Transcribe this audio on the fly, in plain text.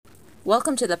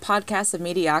Welcome to the podcast of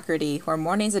mediocrity, where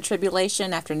morning's a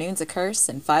tribulation, afternoon's a curse,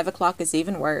 and 5 o'clock is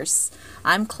even worse.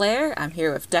 I'm Claire. I'm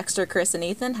here with Dexter, Chris, and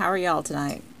Ethan. How are y'all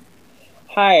tonight?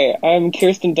 Hi, I'm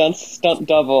Kirsten Dunst's stunt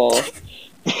double.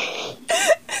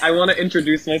 I want to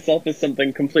introduce myself as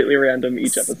something completely random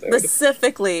each episode.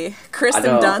 Specifically,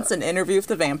 Kristen Dunst in Interview with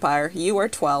the Vampire. You are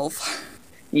 12.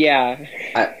 Yeah.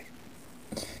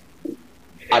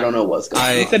 I don't know what's going on.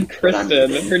 I said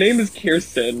Kristen. Her name is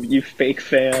Kirsten, you fake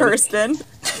fan. Kirsten.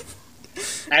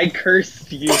 I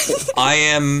cursed you. I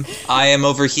am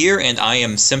over here, and I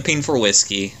am simping for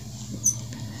whiskey.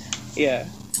 Yeah.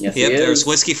 Yes, Yep, there's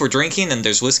whiskey for drinking, and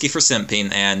there's whiskey for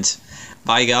simping, and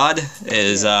by God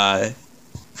is their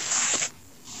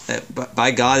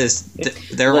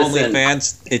Listen,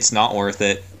 OnlyFans. It's not worth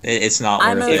it. It's not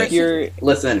worth it.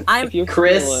 Listen,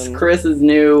 Chris is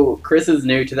new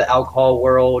to the alcohol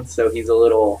world, so he's a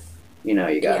little, you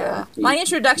gotta. Yeah. My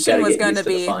introduction was going to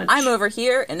be, I'm over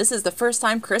here, and this is the first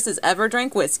time Chris has ever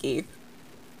drank whiskey.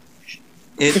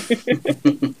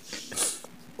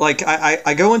 Like,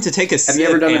 I go in to take a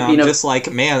sip, and I'm just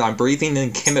like, man, I'm breathing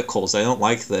in chemicals. I don't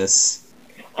like this.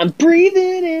 I'm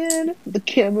breathing in the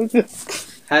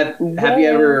chemicals. Have you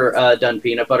ever done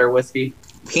peanut butter whiskey?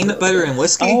 Peanut butter and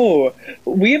whiskey? Oh,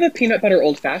 we have a peanut butter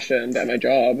old-fashioned at my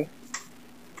job.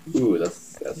 Ooh,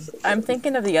 that's I'm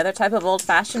thinking of the other type of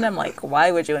old-fashioned. I'm like, why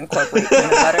would you incorporate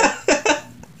peanut butter?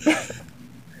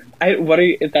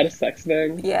 Is that a sex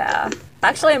thing? Yeah.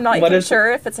 Actually, I'm not even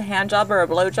sure if it's a hand job or a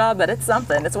blow job, but it's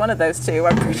something. It's one of those two,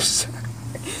 I'm pretty sure.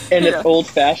 And it's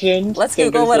old-fashioned? Let's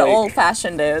Google what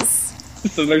old-fashioned is.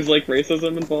 So there's,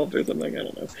 racism involved or something? I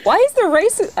don't know. Why is there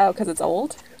racism? Oh, because it's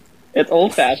old? It's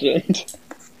old-fashioned.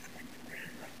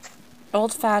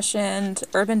 Old-fashioned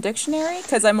Urban Dictionary?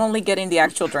 Because I'm only getting the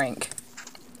actual drink.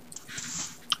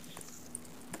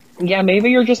 Yeah,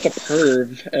 maybe you're just a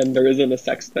perv and there isn't a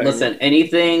sex thing. Listen,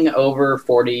 anything over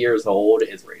 40 years old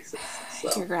is racist.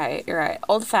 So. You're right.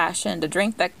 Old-fashioned, a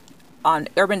drink that, on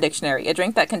Urban Dictionary, a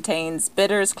drink that contains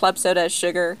bitters, club soda,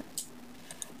 sugar.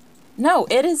 No,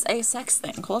 it is a sex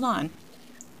thing. Hold on.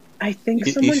 I think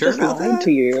someone just lied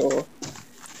to you.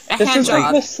 A hand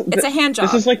job. It's a hand job.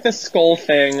 This is like the skull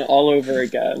thing all over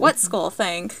again. What skull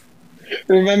thing?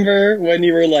 Remember when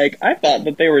you were like, I thought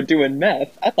that they were doing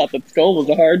meth. I thought that skull was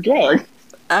a hard drug.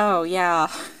 Oh,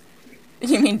 yeah.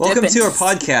 You mean Welcome to our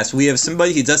podcast. We have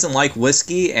somebody who doesn't like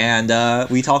whiskey, and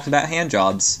we talked about hand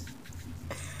jobs.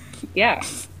 Yeah.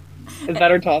 Is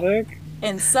that our topic?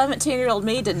 And 17-year-old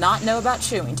me did not know about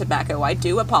chewing tobacco. I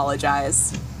do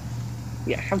apologize.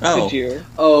 Yeah, how could you?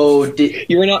 Oh,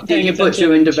 you were not did you put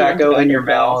chewing tobacco in your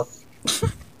mouth?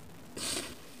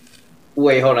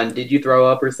 Wait, hold on. Did you throw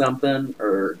up or something?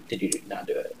 Or did you not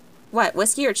do it? What,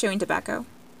 whiskey or chewing tobacco?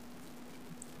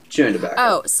 Chewing tobacco.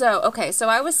 Oh, so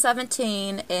I was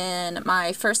 17 in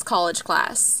my first college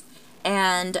class.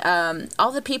 And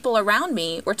all the people around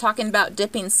me were talking about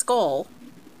dipping skull,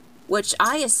 which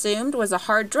I assumed was a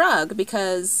hard drug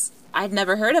because I'd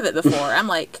never heard of it before. I'm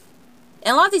like...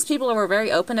 And a lot of these people were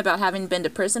very open about having been to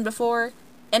prison before.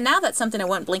 And now that's something I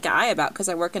wouldn't blink an eye about because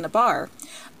I work in a bar.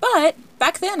 But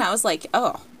back then I was like,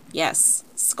 oh, yes,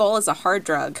 skull is a hard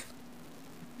drug.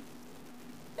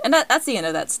 And that's the end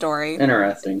of that story.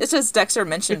 Interesting. It's just Dexter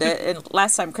mentioned it. And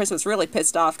last time Chris was really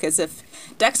pissed off because if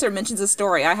Dexter mentions a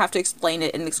story, I have to explain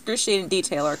it in excruciating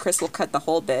detail or Chris will cut the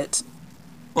whole bit.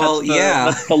 Well,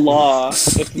 that's the law. The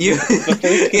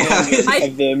first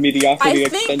of the mediocrity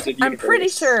extended universe. I'm pretty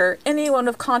sure anyone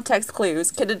with context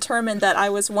clues can determine that I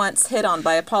was once hit on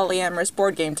by a polyamorous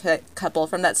board game couple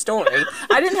from that story.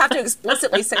 I didn't have to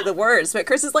explicitly say the words, but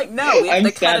Chris is like, no, we have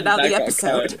to cut it out of the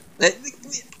episode.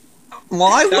 Well,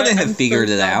 I wouldn't have figured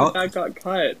it out. That got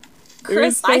cut.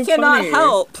 Chris, I cannot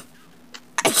help.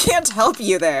 I can't help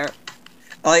you there.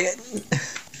 Like...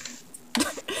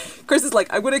 Chris is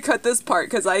like, I'm going to cut this part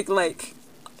because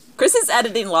Chris's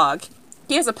editing log.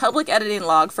 He has a public editing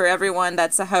log for everyone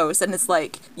that's a host, and it's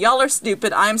like, y'all are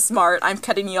stupid, I'm smart, I'm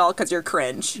cutting y'all because you're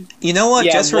cringe. You know what?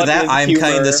 Just for that, I'm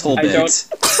cutting this whole bit.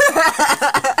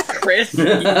 Chris, you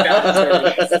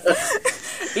bastard.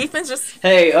 Ethan's just...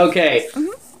 Hey, okay.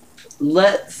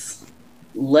 Let's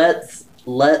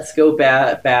go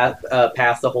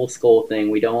past the whole skull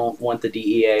thing. We don't want the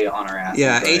DEA on our asses.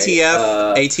 Yeah, right?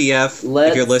 ATF,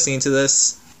 if you're listening to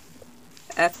this.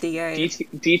 FDA.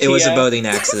 DTF. It was a boating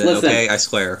accident, okay? I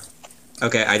swear.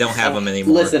 Okay, I don't have them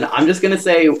anymore. Listen, I'm just gonna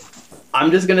say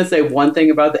one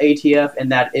thing about the ATF,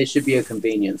 and that it should be a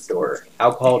convenience store.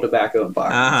 Alcohol, tobacco, and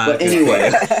bar. But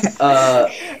anyway,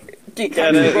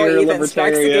 you're a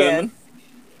libertarian.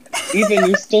 Ethan,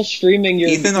 you're still streaming your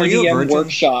EDM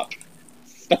workshop.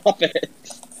 Stop it.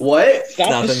 What?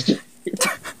 Stop Nothing.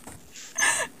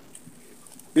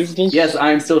 Yes,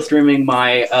 I'm still streaming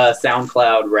my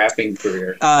SoundCloud rapping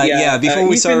career. Before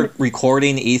we started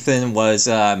recording, Ethan was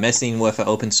messing with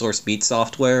open source beat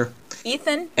software.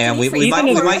 Ethan? And we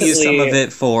might use some of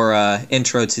it for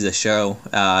intro to the show,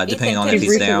 depending on if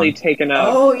he's down. He's recently taken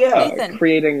up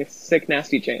creating sick,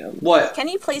 nasty jams. What? Can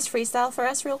you please freestyle for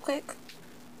us real quick?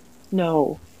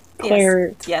 No.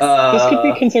 Claire, yes. This could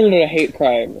be considered a hate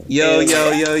crime. Yo.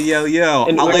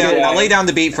 I'll lay down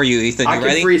the beat for you, Ethan. You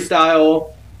ready?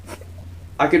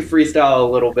 I could freestyle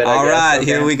a little bit, All right, okay.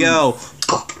 Here we go.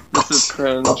 This is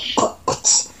cringe.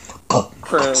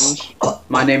 Cringe.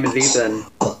 My name is Ethan.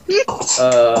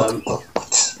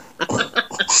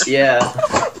 Yeah.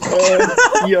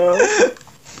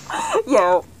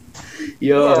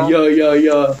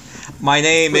 Yo. My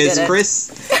name is Chris.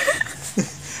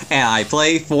 And I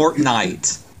play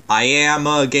Fortnite. I am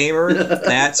a gamer.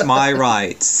 That's my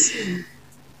rights.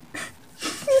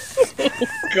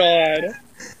 God.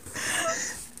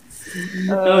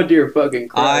 Oh dear fucking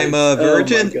Christ. I'm a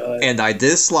virgin and I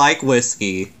dislike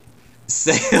whiskey.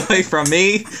 Stay away from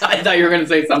me. I thought you were going to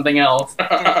say something else.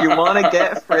 You want to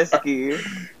get frisky.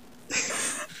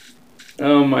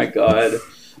 Oh my god.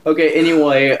 Okay,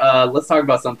 anyway, let's talk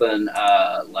about something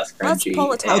less cringy.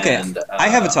 Okay, I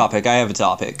have a topic.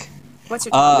 What's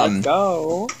your topic? Let's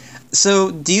go.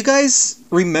 So, do you guys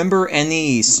remember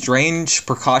any strange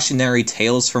precautionary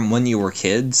tales from when you were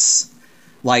kids?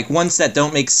 Like, ones that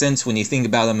don't make sense when you think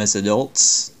about them as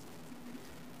adults?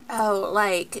 Oh,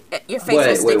 like, your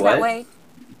face will stick that way?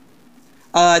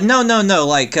 No,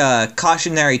 like,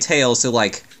 cautionary tales, so,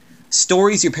 like,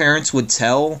 stories your parents would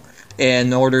tell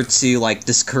in order to, like,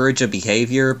 discourage a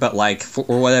behavior, but, like,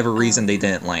 for whatever reason they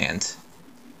didn't land.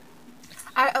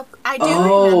 I do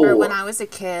remember when I was a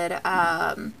kid,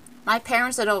 my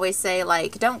parents would always say,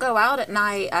 like, don't go out at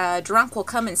night, drunk will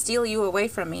come and steal you away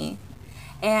from me.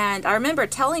 And I remember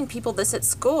telling people this at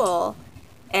school,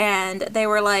 and they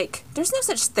were like, there's no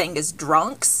such thing as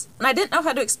drunks. And I didn't know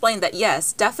how to explain that,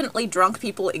 yes, definitely drunk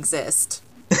people exist.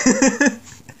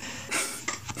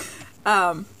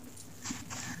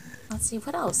 Let's see,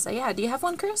 what else? Yeah, do you have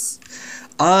one, Chris?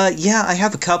 Yeah, I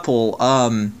have a couple.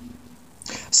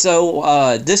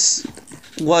 This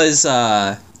was,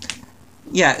 so,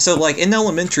 like, in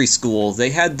elementary school,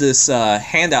 they had this,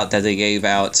 handout that they gave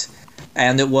out,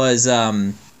 and it was,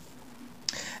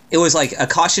 like, a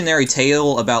cautionary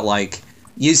tale about, like,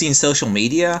 using social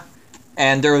media,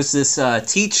 and there was this,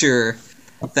 teacher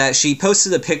that she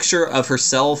posted a picture of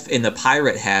herself in a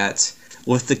pirate hat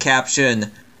with the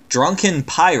caption, "Drunken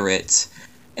Pirate,"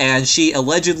 and she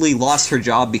allegedly lost her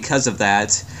job because of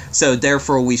that, so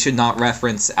therefore we should not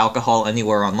reference alcohol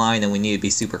anywhere online and we need to be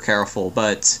super careful.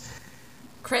 But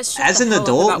Chris, as an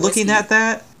adult looking at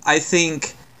that, I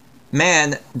think,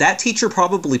 man, that teacher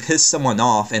probably pissed someone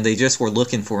off and they just were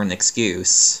looking for an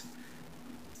excuse.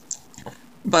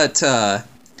 But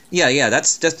yeah,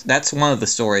 that's one of the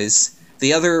stories.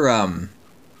 The other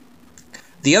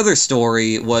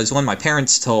story was one my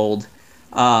parents told.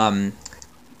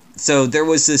 So there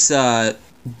was this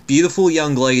beautiful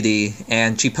young lady,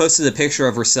 and she posted a picture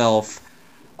of herself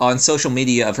on social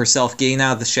media of herself getting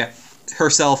out of the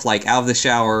out of the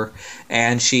shower,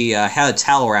 and she had a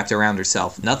towel wrapped around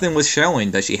herself. Nothing was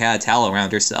showing, but she had a towel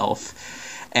around herself.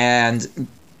 And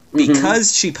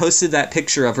because she posted that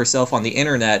picture of herself on the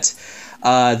internet,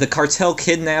 the cartel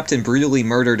kidnapped and brutally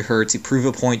murdered her to prove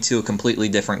a point to a completely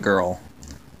different girl.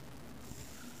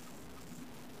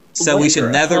 So we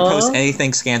should never post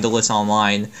anything scandalous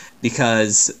online,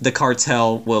 because the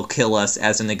cartel will kill us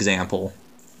as an example.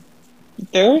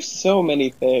 There are so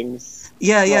many things.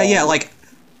 Yeah. Like,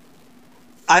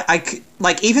 I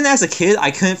like, even as a kid,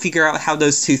 I couldn't figure out how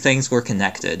those two things were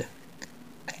connected.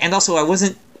 And also,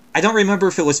 I don't remember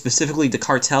if it was specifically the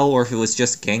cartel or if it was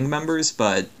just gang members,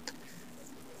 but...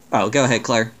 Oh, go ahead,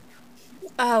 Claire.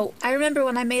 Oh, I remember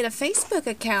when I made a Facebook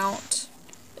account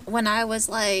when I was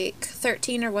like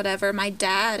 13 or whatever. My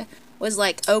dad was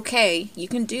like, okay, you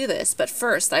can do this, but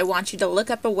first I want you to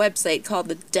look up a website called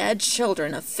The Dead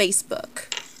Children of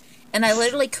Facebook. And I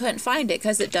literally couldn't find it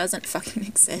because it doesn't fucking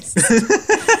exist.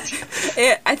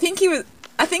 I think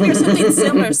there's something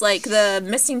similar. It's like the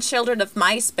Missing Children of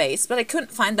MySpace, but I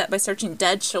couldn't find that by searching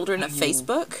Dead Children of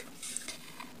Facebook.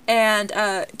 And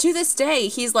to this day,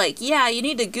 he's like, yeah, you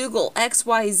need to Google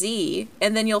XYZ,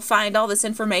 and then you'll find all this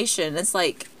information. It's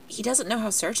like, he doesn't know how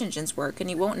search engines work, and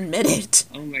he won't admit it.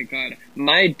 Oh my god.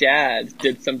 My dad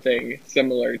did something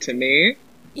similar to me.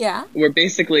 Yeah? Where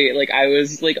basically, like, I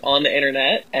was, like, on the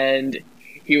internet, and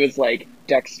he was like,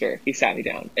 Dexter. He sat me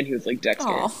down, and he was like,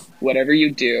 Dexter, whatever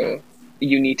you do,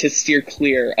 you need to steer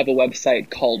clear of a website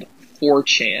called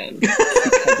 4chan,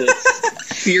 because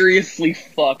it's seriously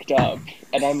fucked up.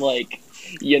 And I'm like,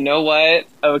 you know what?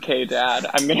 Okay, Dad,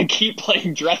 I'm gonna keep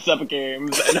playing dress-up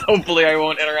games, and hopefully I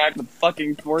won't interact with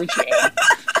fucking 4chan.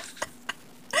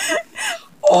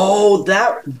 Oh,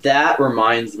 that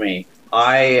reminds me.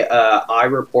 I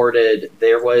reported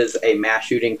there was a mass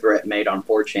shooting threat made on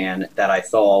 4chan that I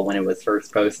saw when it was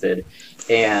first posted,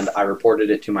 and I reported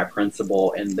it to my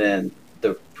principal, and then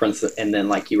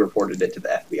like he reported it to the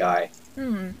FBI.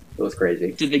 It was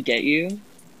crazy. Did they get you?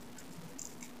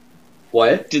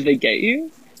 What? Did they get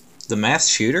you? The mass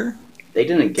shooter? They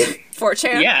didn't get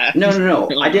 4chan? Yeah. No.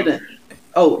 I didn't.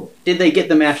 Oh, did they get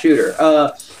the mass shooter?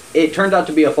 It turned out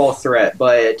to be a false threat,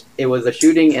 but it was a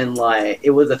shooting in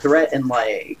it was a threat in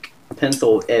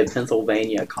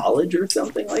Pennsylvania College or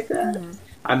something like that.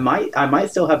 I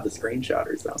might still have the screenshot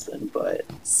or something, but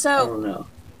I don't know.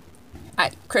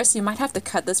 Chris, you might have to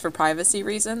cut this for privacy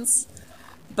reasons,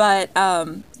 but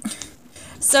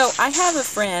so I have a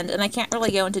friend, and I can't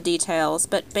really go into details,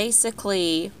 but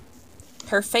basically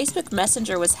her Facebook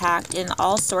Messenger was hacked and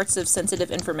all sorts of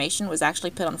sensitive information was actually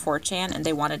put on 4chan, and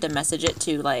they wanted to message it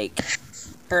to, like,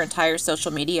 her entire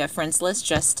social media friends list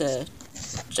just to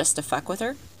fuck with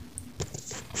her.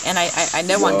 And I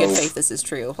know on good faith this is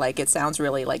true. Like, it sounds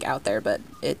really, like, out there, but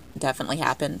it definitely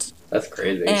happened. That's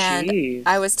crazy. And Jeez.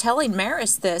 I was telling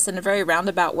Maris this in a very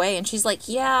roundabout way, and she's like,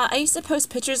 yeah, I used to post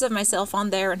pictures of myself on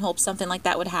there and hope something like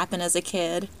that would happen as a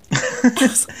kid.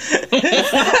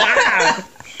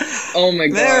 Oh my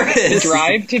There god. it is. The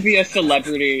drive to be a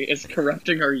celebrity is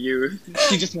corrupting our youth.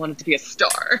 She just wanted to be a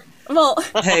star. Well,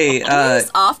 Hey, Maris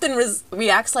often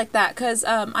reacts like that because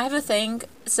I have a thing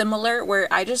similar where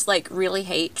I just, like, really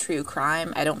hate true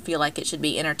crime. I don't feel like it should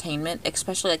be entertainment,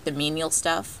 especially, like, the menial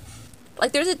stuff.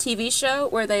 Like, there's a TV show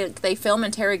where they film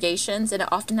interrogations, and it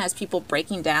often has people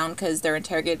breaking down because they're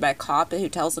interrogated by a cop who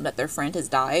tells them that their friend has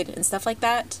died and stuff like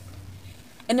that.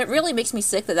 And it really makes me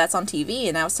sick that that's on TV.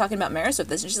 And I was talking about Maris with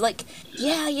this, and she's like,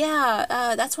 yeah,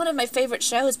 that's one of my favorite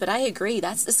shows, but I agree,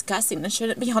 that's disgusting. That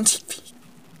shouldn't be on TV.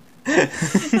 And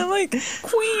I'm like,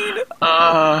 Queen.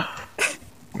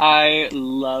 I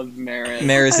love Maris.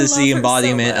 Maris is the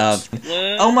embodiment of,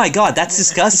 oh my god, that's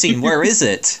disgusting. Where is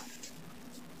it?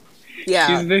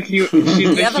 Yeah. She's the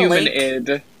human link?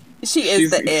 id. She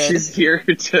is the id. She's here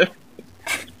to...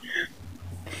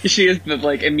 She is the,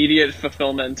 like, immediate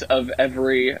fulfillment of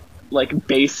every, like,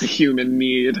 base human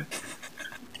need.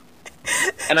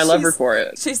 And I love her for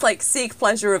it. She's like, seek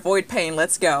pleasure, avoid pain,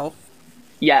 let's go.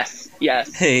 Yes.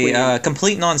 Hey,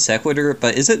 complete non sequitur,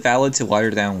 but is it valid to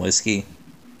water down whiskey?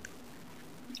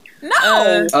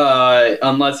 No!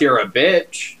 Unless you're a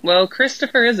bitch. Well,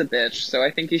 Christopher is a bitch, so I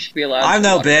think he should be allowed I'm to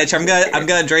no water bitch. down I'm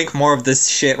gonna drink more of this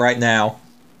shit right now.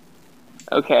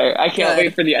 Okay, I can't Good.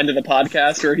 wait for the end of the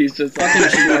podcast where he's just fucking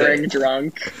snoring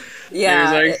drunk.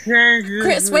 Yeah. And he's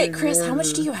like, Chris, how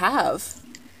much do you have?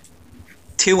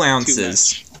 2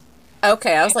 ounces.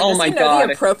 Okay, I was like, Oh does my he know God.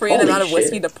 the appropriate Holy amount of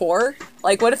whiskey shit. to pour?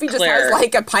 Like, what if he just Claire. has,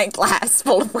 like, a pint glass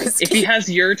full of whiskey? If he has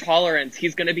your tolerance,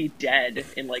 he's gonna be dead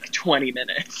in like 20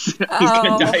 minutes. He's Oh.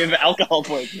 gonna die of alcohol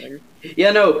poisoning.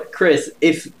 Yeah, no, Chris.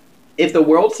 If the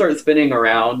world starts spinning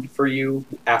around for you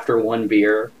after one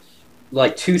beer,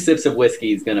 like 2 sips of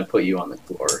whiskey is gonna put you on the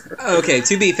floor. Okay,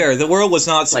 to be fair, the world was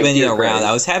not Like, spinning you're around. right.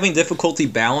 I was having difficulty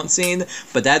balancing,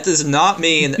 but that does not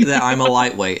mean that I'm a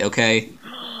lightweight, okay?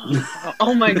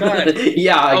 Oh my god.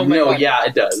 Yeah, Oh my no, God. yeah,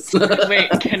 it does. Wait,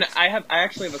 I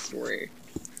actually have a story.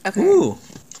 Okay. Ooh.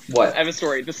 What? I have a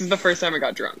story. This is the first time I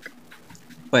got drunk.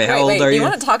 Wait, how old wait, are do you? you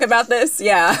want to talk about this?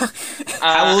 Yeah.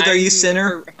 How old are you,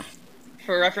 Sinner?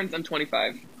 For reference, I'm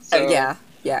 25. So,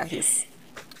 yeah, he's...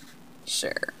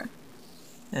 Sure.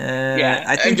 Yeah,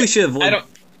 I think we should avoid... I don't.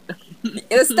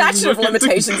 The statute of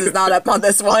limitations is not up on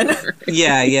this one.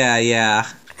 Yeah.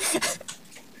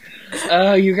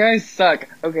 Oh, you guys suck.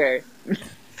 Okay.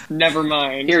 Never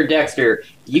mind. Here, Dexter,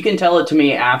 you can tell it to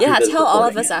me after. Yeah, this tell all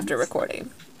of recording us after ends. recording.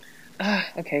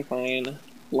 Okay, fine.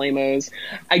 Lamos.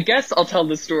 I guess I'll tell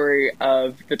the story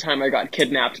of the time I got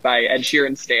kidnapped by Ed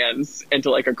Sheeran stans into,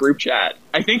 like, a group chat.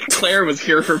 I think Claire was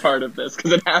here for part of this,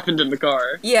 because it happened in the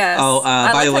car. Yes. Oh,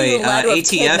 I by the like how way, you lied to have ATF, if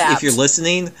kidnapped. you're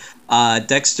listening,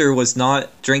 Dexter was not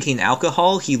drinking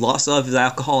alcohol. He lost all of his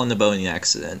alcohol in the boating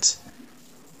accident.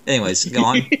 Anyways, go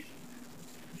on.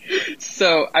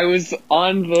 So, I was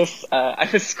on this, I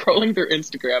was scrolling through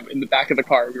Instagram in the back of the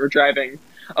car. We were driving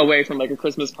away from, like, a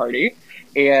Christmas party,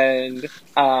 and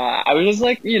I was just,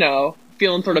 like, you know,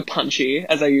 feeling sort of punchy,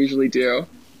 as I usually do.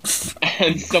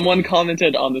 And someone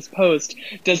commented on this post,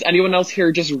 does anyone else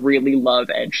here just really love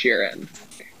Ed Sheeran?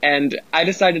 And I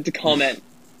decided to comment,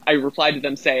 I replied to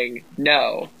them saying,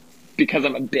 no, because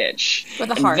I'm a bitch.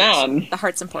 With a And heart. then The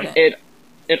heart's important. it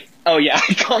Oh yeah,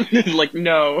 I commented like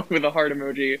no with a heart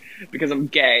emoji because I'm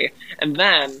gay. And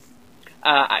then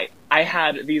I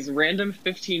had these random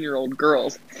 15-year-old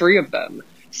girls, 3 of them,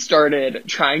 started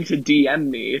trying to DM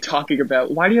me talking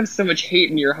about, why do you have so much hate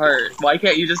in your heart? Why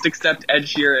can't you just accept Ed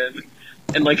Sheeran?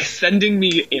 And like sending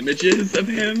me images of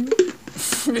him.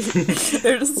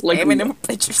 They're just Like, spamming him with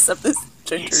pictures of this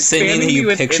ginger. Sending Spamming me you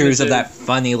with pictures of images. that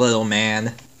funny little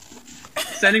man.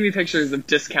 Sending me pictures of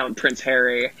discount Prince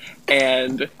Harry,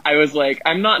 and I was like,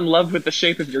 I'm not in love with the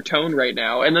shape of your tone right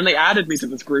now. And then they added me to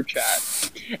this group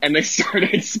chat, and they started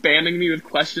spamming me with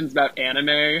questions about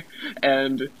anime,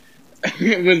 and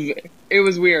it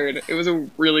was weird. It was a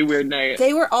really weird night.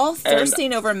 They were all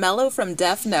thirsting over Mello from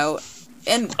Death Note,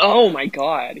 and Oh my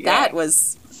god, yeah.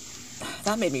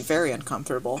 that made me very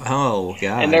uncomfortable. Oh,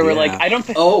 God. And they were yeah. like, I don't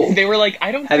think Oh. they were like,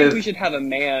 I don't Have think a- we should have a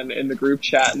man in the group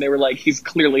chat. And they were like, he's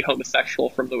clearly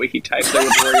homosexual from the way he types. I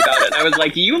wouldn't worry about it. And I was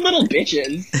like, you little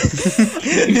bitches.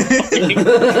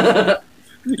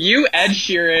 You Ed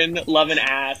Sheeran loving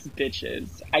ass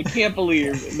bitches. I can't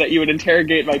believe that you would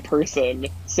interrogate my person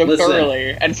so Listen. thoroughly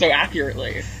and so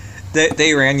accurately.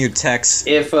 They ran your text.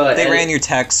 If They ran your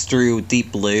text through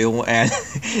Deep Blue, and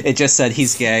it just said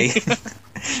he's gay.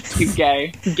 He's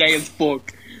gay. Gay as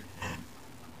fuck.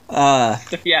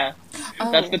 Yeah.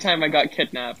 Oh. That's the time I got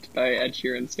kidnapped by Ed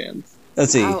Sheeran stans.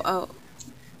 Let's see. Oh,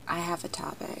 I have a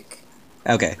topic.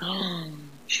 Okay.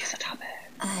 She's a topic.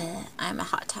 I'm a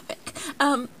hot topic.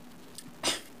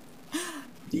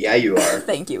 yeah, you are.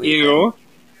 Thank you, Ethan.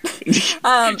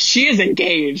 You. She is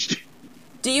engaged.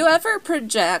 Do you ever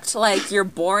project, like, your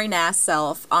boring ass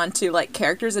self onto, like,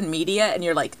 characters in media, and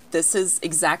you're like, this is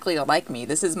exactly like me,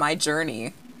 this is my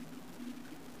journey?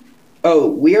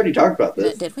 Oh, we already talked about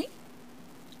this. Did we?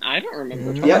 I don't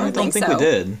remember. No, Yeah. I don't think so. we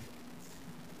did.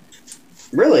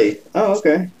 Really? Oh,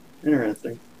 okay.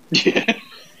 Interesting.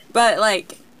 But,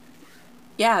 like,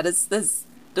 yeah, does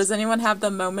anyone have the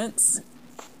moments?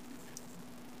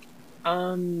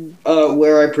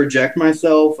 Where I project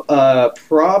myself,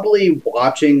 probably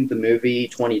watching the movie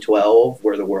 2012,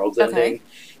 where the world's Okay. ending,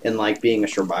 and like being a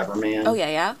survivor man. Oh,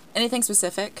 yeah? Anything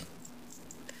specific?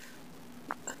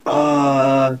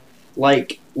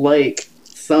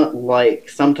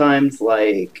 Sometimes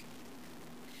like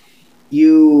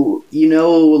you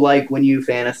know, like when you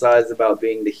fantasize about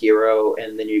being the hero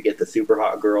and then you get the super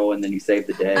hot girl and then you save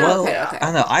the day. Oh, Well, okay. I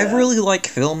don't know. I Yeah. really like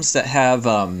films that have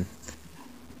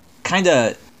kind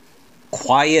of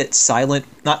quiet, silent,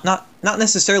 not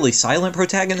necessarily silent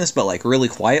protagonists, but like really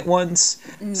quiet ones.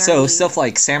 So Nerdy. stuff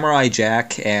like Samurai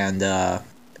Jack and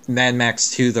Mad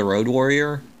Max 2: The Road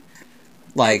Warrior.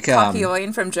 Like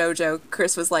Kakyoin from JoJo,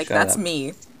 Chris was like, Shut that's up.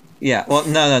 me. yeah. Well,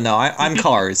 no. I'm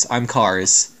Cars. I'm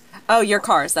Cars. Oh, you're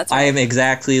Cars, that's I right. am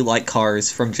exactly like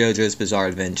Cars from JoJo's Bizarre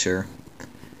Adventure.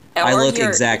 I Or look you're-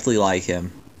 exactly like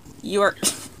him. You are...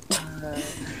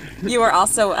 you are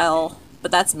also L,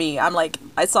 but that's me. I'm like,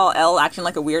 I saw L acting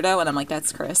like a weirdo, and I'm like,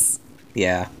 that's Chris.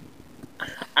 Yeah.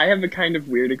 I have a kind of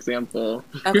weird example.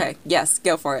 Okay, yes,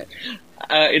 go for it.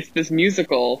 It's this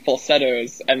musical,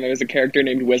 Falsettos, and there's a character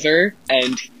named Whizzer,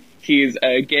 and he's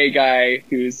a gay guy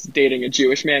who's dating a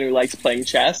Jewish man who likes playing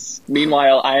chess.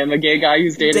 Meanwhile, I am a gay guy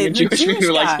who's dating a Jewish man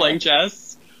who likes guy. playing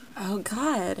chess. Oh,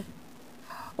 God.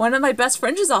 One of my best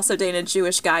friends is also dating a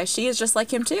Jewish guy. She is just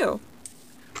like him, too.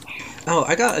 Oh,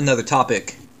 I got another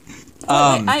topic.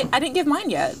 I didn't give mine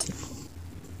yet.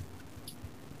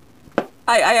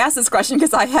 I asked this question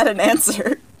because I had an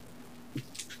answer.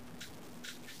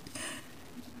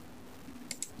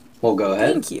 Well, go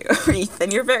ahead, Thank you,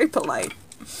 Ethan. You're very polite.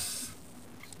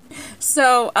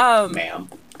 So, ma'am.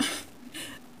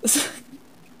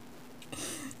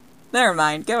 never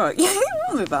mind. Go.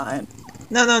 We'll move on.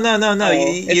 No. Oh,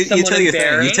 you is tell someone your thing. You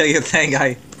embarrassed? tell your thing.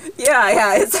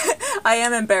 Yeah. I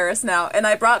am embarrassed now, and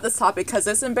I brought this topic because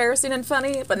it's embarrassing and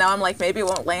funny. But now I'm like, maybe it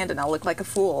won't land, and I'll look like a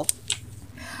fool.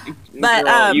 But,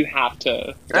 Girl, you have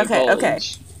to okay.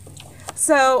 divulge.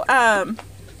 So,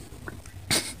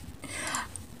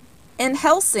 in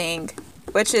Hellsing,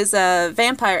 which is a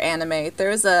vampire anime,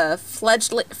 there's a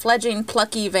fledgling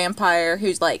plucky vampire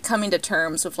who's like coming to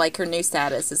terms with like her new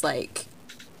status is like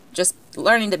just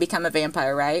learning to become a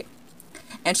vampire, right?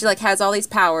 And she like has all these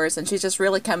powers and she's just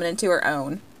really coming into her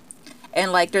own.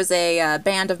 And like there's a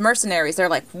band of mercenaries. They're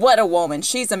like, what a woman,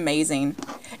 she's amazing.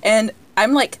 And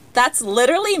I'm like, that's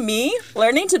literally me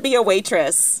learning to be a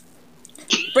waitress.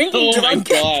 Bringing Oh my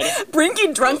god.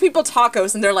 bringing drunk people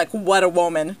tacos, and they're like, what a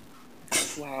woman.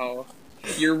 Wow.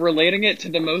 You're relating it to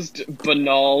the most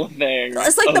banal thing.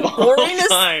 It's like of the all boringest.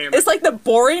 time. It's like the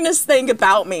boringest thing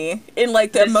about me in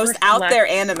like the This most out there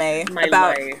reflects anime my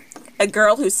about life. a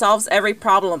girl who solves every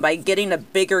problem by getting a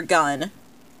bigger gun.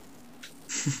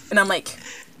 And I'm like,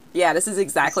 yeah, this is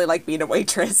exactly like being a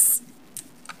waitress.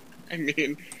 I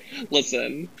mean,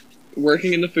 listen,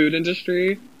 working in the food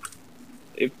industry,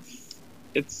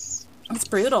 it's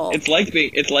brutal. It's like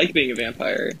being a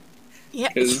vampire. Yeah.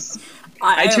 Because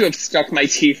I too have stuck my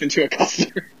teeth into a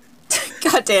customer.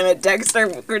 God damn it, Dexter.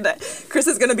 Chris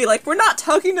is gonna be like, we're not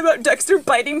talking about Dexter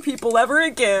biting people ever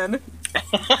again.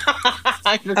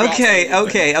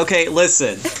 Okay,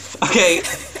 listen. Okay,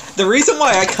 the reason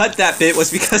why I cut that bit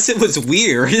was because it was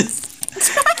weird.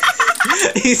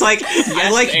 He's like, I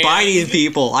like biting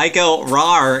people. I go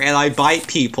rawr and I bite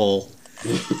people.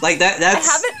 Like that's.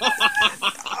 I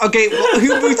haven't. Okay, well,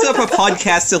 who boots up a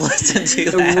podcast to listen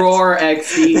to that? Roar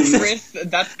XD. Chris,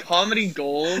 that's comedy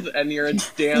gold, and you're a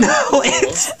damn No, fool.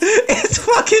 it's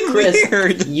fucking Chris,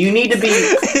 weird. you need to be.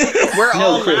 We're No,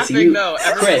 all Chris, laughing. you- No,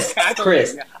 everyone's Chris, cackling.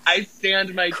 Chris. I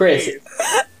stand my Chris. case.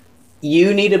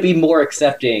 You need to be more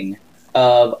accepting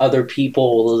of other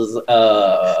people's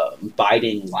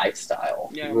biting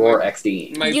lifestyle. Yeah, Roar my-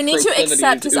 XD. My You need to proclivities,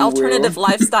 accept his ooh, alternative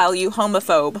lifestyle, you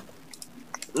homophobe.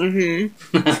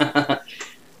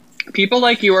 People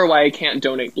like you are why I can't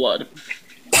donate blood.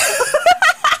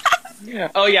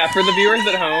 Oh yeah, for the viewers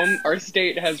at home, our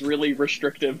state has really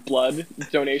restrictive blood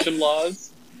donation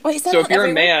laws. Wait, is that So on if you're a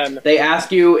everywhere? man, They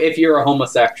ask you if you're a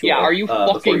homosexual. yeah, are you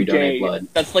before fucking you donate gay? blood.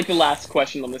 That's like the last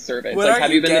question on the survey. It's What, like, are have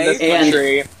you you been to this gay? And-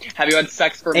 country? Have you had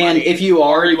sex for And money? if you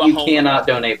are, you a you homo? cannot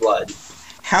donate blood.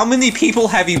 How many people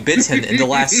have you bitten in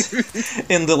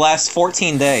the last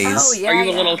 14 days? Oh, yeah. Are you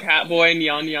the yeah. little cat boy,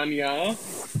 nyan nyan ya?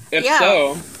 If Yeah.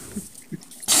 so,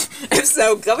 If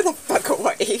so, go the fuck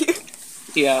away.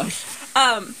 yeah.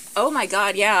 Oh my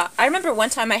god, yeah. I remember one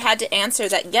time I had to answer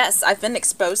that, yes, I've been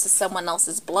exposed to someone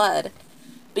else's blood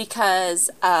because,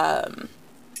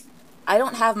 I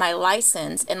don't have my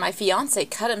license and my fiance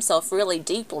cut himself really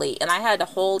deeply and I had to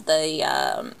hold a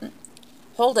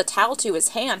towel to his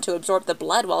hand to absorb the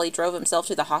blood while he drove himself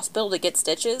to the hospital to get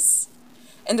stitches.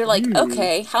 And they're like,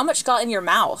 okay, how much got in your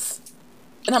mouth?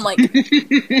 And I'm like,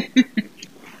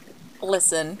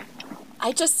 listen,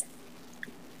 I just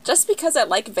because I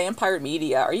like vampire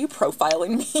media, are you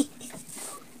profiling me?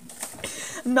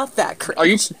 Not that cringe. Are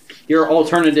you? Your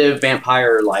alternative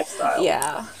vampire lifestyle.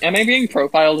 Yeah. Am I being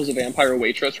profiled as a vampire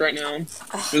waitress right now?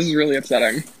 This is really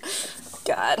upsetting.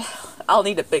 God. I'll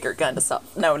need a bigger gun to stop.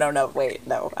 No, wait,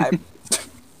 no.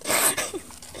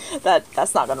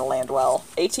 That's not gonna land well.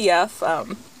 ATF,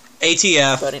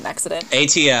 ATF. voting accident.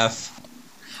 ATF.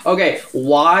 Okay,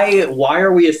 why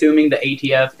are we assuming the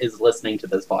ATF is listening to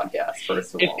this podcast,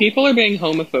 first of If all? people are being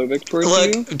homophobic towards you,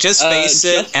 Look, just face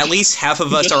it. just- At least half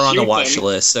of us just are on the shoot watch them.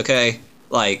 list. Okay,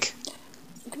 like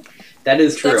That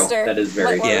is true. Dexter, That is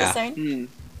very what true. were Yeah. you saying? Hmm.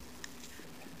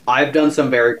 I've done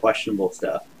some very questionable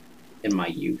stuff in my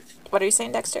youth. What are you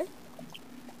saying, Dexter?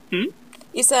 Hmm?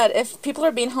 You said if people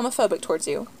are being homophobic towards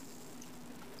you.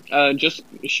 Just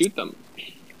shoot them.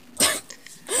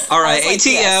 all right, I was like,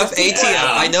 ATF, yes, if people ATF.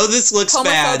 are I know this looks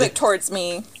homophobic bad. towards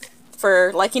me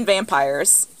for liking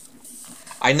vampires.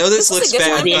 I know this This is looks a good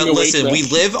bad, one. Being but a listen, we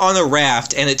waitress. live on a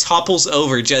raft and it topples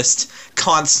over just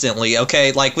constantly,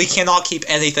 okay? Like, we cannot keep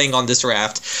anything on this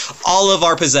raft. All of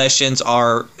our possessions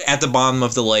are at the bottom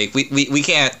of the lake. We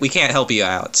can't help you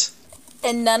out.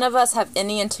 And none of us have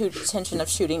any intention of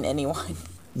shooting anyone.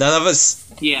 None of us.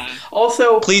 Yeah.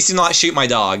 Also, Please do not shoot my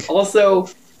dog. also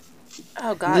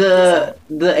Oh god. the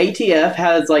ATF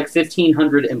has like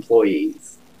 1,500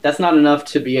 employees. That's not enough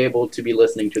to be able to be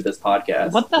listening to this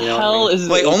podcast. What the You know hell I mean? is?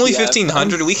 Wait, the only ATF?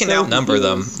 1,500? I'm We can so outnumber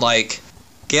them. confused. Like,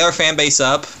 get our fan base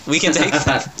up. We can take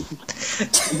them.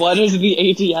 What is the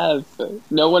ATF?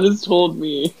 No one has told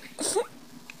me.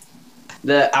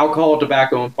 The Alcohol,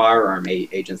 Tobacco, and Firearm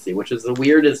Agency, which is the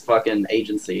weirdest fucking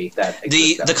agency that The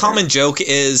exists out the there. common joke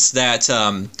is that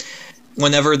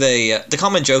whenever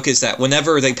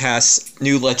they pass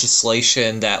new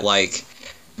legislation that like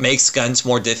makes guns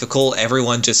more difficult,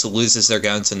 everyone just loses their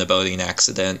guns in the boating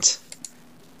accident.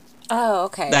 Oh,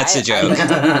 okay. That's a joke.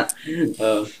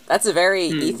 That's a very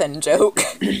Ethan joke.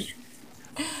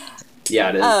 Yeah,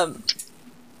 it is.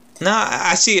 No,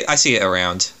 I see it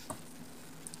around.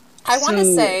 I want to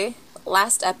So- say,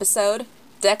 last episode,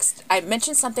 I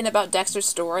mentioned something about Dexter's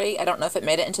story. I don't know if it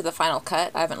made it into the final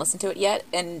cut. I haven't listened to it yet.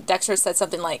 And Dexter said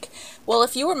something like, well,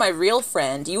 if you were my real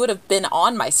friend, you would have been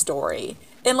on my story.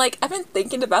 And, like, I've been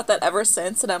thinking about that ever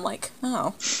since, and I'm like,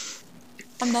 oh,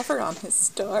 I'm never on his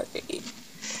story.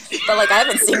 But, like, I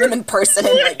haven't seen him in person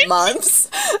in, like, months.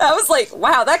 I was like,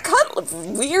 wow, that cut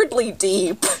weirdly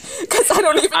deep. Because I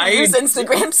don't even use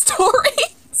Instagram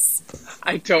stories.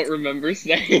 I don't remember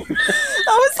saying.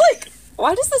 I was like,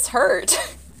 why does this hurt?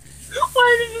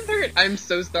 Why did it hurt? I'm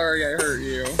so sorry I hurt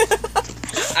you.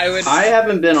 I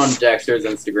haven't been on Dexter's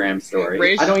Instagram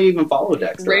story. I don't even follow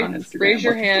Dexter on Instagram. Raise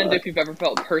your hand if you've ever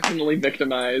felt personally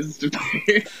victimized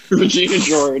by Regina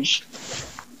George.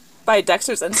 By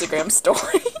Dexter's Instagram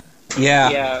story.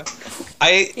 Yeah.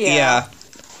 Yeah.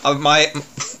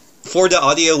 For the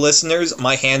audio listeners,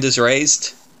 my hand is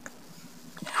raised.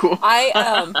 Well,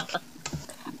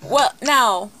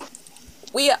 now,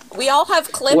 we all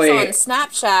have clips on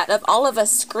Snapchat of all of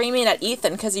us screaming at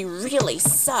Ethan because he really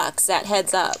sucks at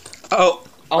Heads Up. Oh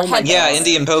my yeah,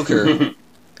 Indian poker.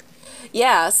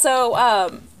 Yeah,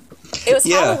 so, it was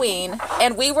Halloween,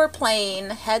 and we were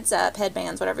playing Heads Up,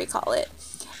 headbands, whatever you call it,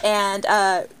 and,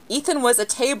 Ethan was a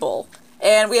table.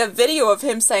 And we have video of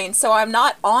him saying, so I'm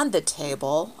not on the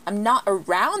table, I'm not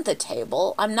around the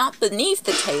table, I'm not beneath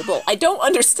the table, I don't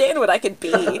understand what I could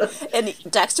be. And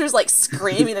Dexter's like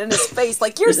screaming in his face,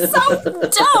 like, you're so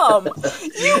dumb!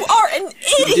 You are an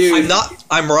idiot! Dude,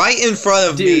 I'm right in front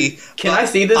of me. Can I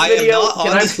see this video?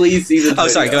 Can I please see this video? Oh,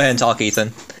 sorry, go ahead and talk,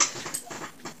 Ethan.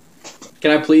 Can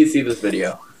I please see this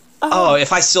video? Oh,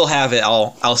 if I still have it,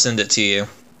 I'll send it to you.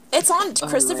 It's on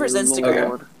Christopher's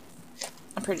Instagram.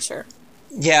 I'm pretty sure.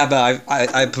 Yeah, but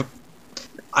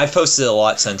I've posted a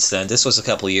lot since then. This was a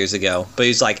couple years ago. But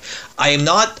he's like, I am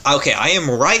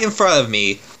right in front of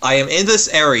me. I am in this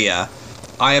area.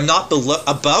 I am not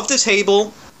above the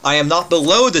table. I am not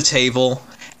below the table.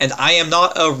 And I am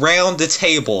not around the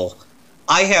table.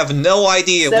 I have no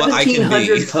idea what I can be.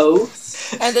 1,700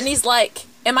 posts? And then he's like,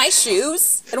 am I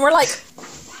shoes? And we're like,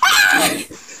 ah!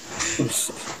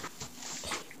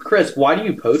 Chris, why do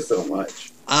you post so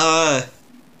much? I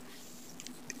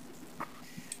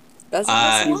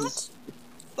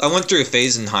went through a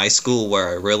phase in high school where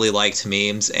I really liked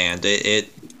memes, and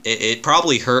it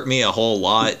probably hurt me a whole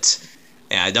lot,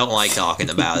 and I don't like talking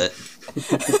about it.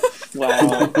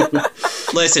 Wow.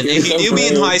 Listen, if you knew me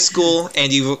in high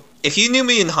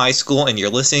school and you're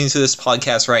listening to this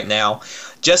podcast right now,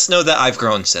 just know that I've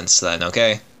grown since then,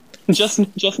 okay? Just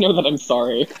know that I'm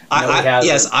sorry.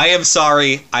 Yes, I am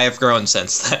sorry. I have grown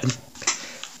since then.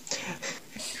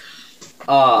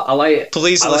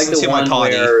 Please listen to my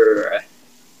potty.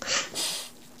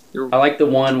 I like the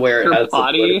one where it has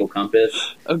potty? the political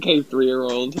compass. Okay,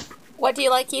 3-year-old. What do you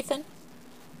like, Ethan?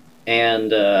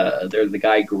 And there's the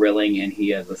guy grilling, and he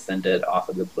has ascended off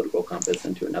of the political compass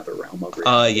into another realm over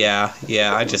here.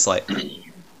 Yeah, I just like...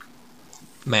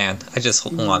 Man, I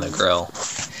just want to grill.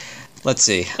 Let's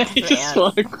see.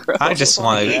 I just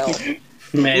want to...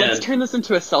 Man. Let's turn this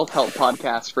into a self-help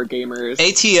podcast for gamers.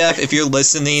 ATF, if you're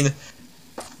listening,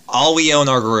 all we own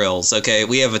are grills, okay?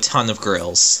 We have a ton of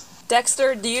grills.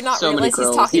 Dexter, do you not So many realize he's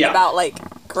grills. talking about,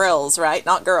 like, grills, right?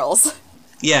 Not girls.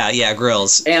 Yeah,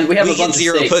 grills. And we have a get bunch of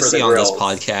zero steak for pussy the on this grills.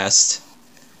 podcast.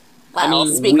 Well,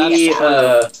 mean, speaking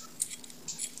of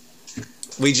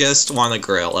We just want to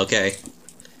grill, okay?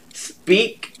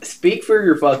 Speak for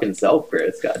your fucking self,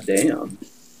 Chris. Goddamn.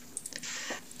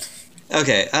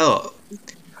 Okay,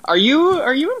 Are you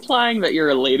implying that you're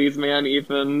a ladies' man,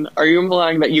 Ethan? Are you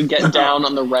implying that you get down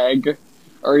on the reg?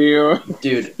 Are you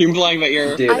implying that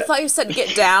you're... Dude, I thought you said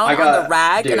get down on the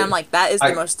rag, and I'm like, that is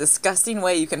the most disgusting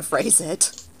way you can phrase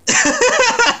it.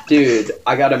 dude,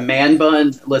 I got a man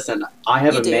bun. Listen, I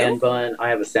have You a do? man bun. I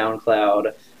have a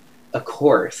SoundCloud. Of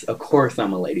course,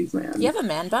 I'm a ladies' man. You have a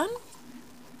man bun?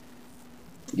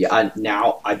 Yeah,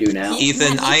 I do now.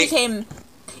 Ethan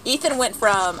went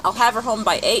from, I'll have her home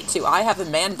by 8 to, I have a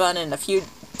man bun and a few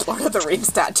Lord of the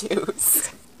Rings tattoos.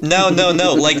 No.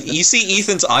 Like, you see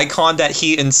Ethan's icon that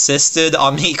he insisted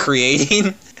on me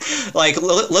creating? Like,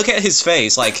 look at his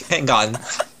face. Like, hang on.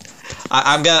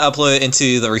 I'm gonna upload it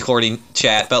into the recording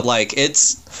chat, but, like,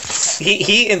 it's...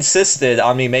 He insisted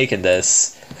on me making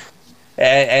this.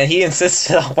 And he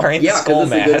insisted on wearing the skull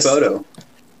mask. Yeah, because it's a good photo.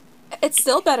 It's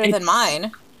still better than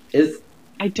mine. It's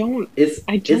a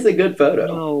good photo.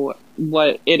 know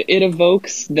what it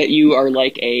evokes that you are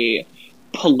like a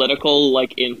political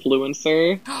like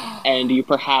influencer and you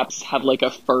perhaps have like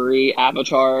a furry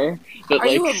avatar that Are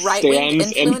you like a right-wing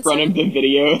stands in influencer? front of the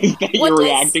videos that What you're does-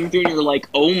 reacting to and you're like,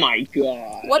 oh my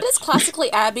god. What does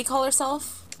classically Abby call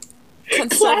herself?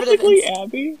 Classically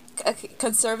Abby? A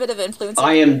conservative influencer?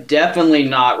 I am definitely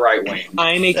not right wing.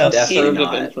 I'm a Definitely conservative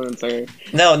not.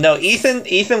 influencer. No,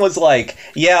 Ethan was like,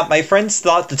 yeah, my friends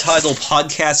thought the title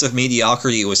Podcast of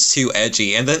Mediocrity was too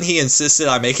edgy, and then he insisted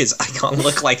I make his icon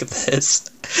look like this.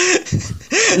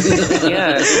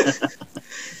 Yeah.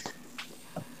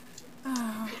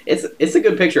 It's a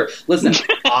good picture. Listen,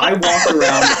 I walk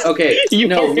around. Okay, You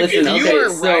no, listen. you Okay, were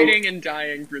so writing and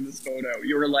dying for this photo.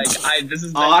 You were like, this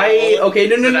is the okay,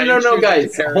 no, that I choose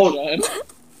guys, to perish on.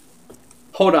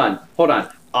 hold on.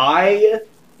 I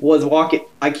was walking.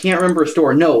 I can't remember a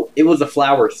store. No, it was a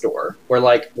flower store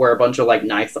where a bunch of like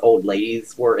nice old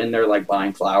ladies were in there like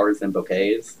buying flowers and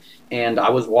bouquets. And I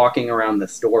was walking around the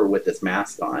store with this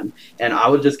mask on, and I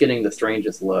was just getting the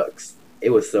strangest looks. It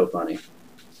was so funny.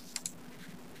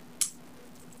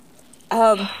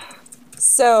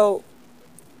 So,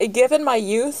 given my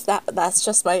youth, that was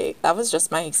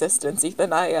just my existence,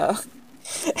 Ethan. I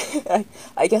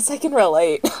guess I can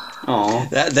relate. Aw.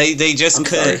 They just I'm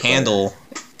couldn't sorry, Claire. handle.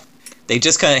 They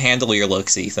just couldn't handle your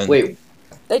looks, Ethan. Wait,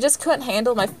 They just couldn't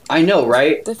handle I know,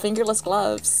 right? the fingerless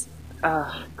gloves.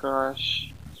 Ah,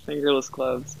 gosh. Fingerless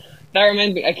gloves. That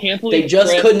reminds me, I can't believe They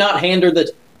just Chris- could not handle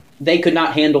They could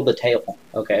not handle the tail.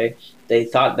 Okay, they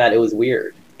thought that it was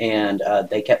weird, and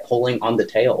they kept pulling on the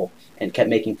tail and kept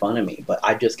making fun of me. But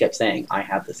I just kept saying, "I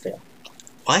have this tail."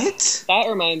 What? That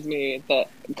reminds me that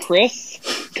Chris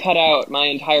cut out my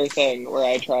entire thing where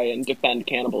I try and defend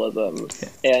cannibalism,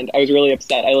 and I was really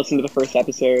upset. I listened to the first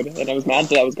episode, and I was mad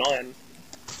that I was gone.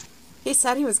 He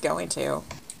said he was going to.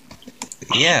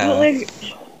 But, Yeah. like,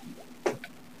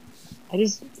 I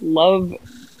just love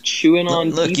chewing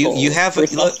on Look, people. you have for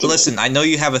sustenance. listen. I know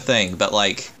you have a thing, but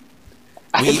like,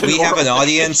 we have an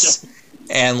audience,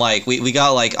 and like we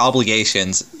got like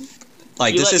obligations.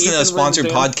 Like, You this let isn't a Ethan sponsored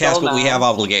Rinson podcast, tell but we that. have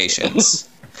obligations.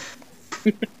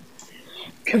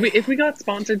 If we got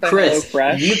sponsored by Chris,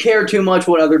 HelloFresh, you care too much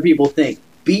what other people think.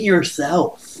 Be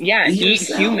yourself. yeah, Be eat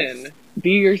yourself. human.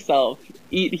 Be yourself.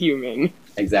 Eat human.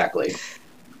 Exactly.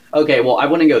 Okay, well, I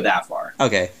wouldn't go that far.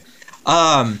 Okay.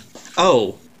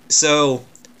 Oh, so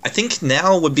I think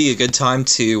now would be a good time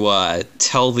to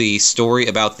tell the story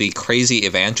about the crazy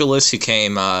evangelist who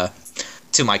came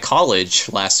to my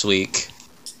college last week.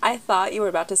 I thought you were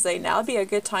about to say, now would be a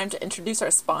good time to introduce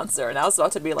our sponsor, and I was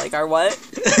about to be like, our what?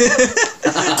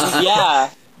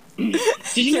 Yeah. Did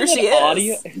you know Here she that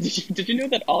is. Did you know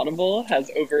that Audible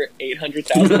has over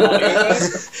 800,000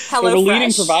 audiobooks? Hello, They're the leading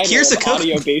Fresh. provider Here's of a code.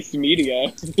 audio-based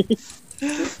media.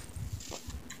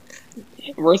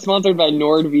 We're sponsored by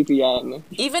NordVPN.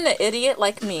 Even an idiot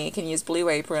like me can use Blue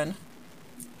Apron.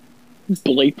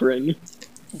 Blapron.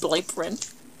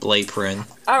 Blapron. Blapron.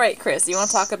 All right, Chris, you want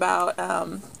to talk about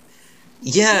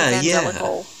Yeah.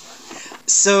 evangelical?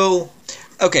 So,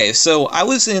 okay, so I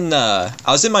was in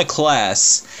my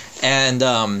class, and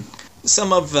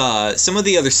some of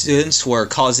the other students were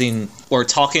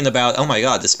talking about, oh my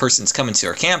god, this person's coming to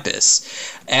our campus,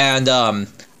 and I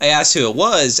asked who it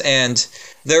was, and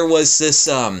there was this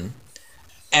and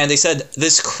they said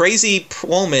this crazy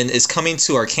woman is coming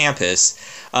to our campus.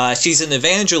 She's an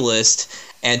evangelist,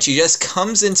 and she just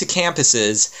comes into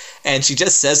campuses, and she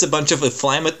just says a bunch of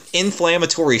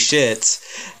inflammatory shit,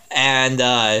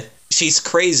 and she's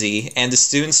crazy, and the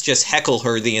students just heckle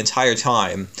her the entire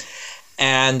time.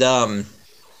 And I'm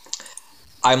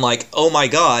like, oh my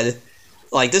god,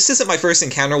 like, this isn't my first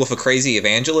encounter with a crazy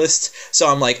evangelist, so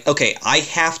I'm like, okay, I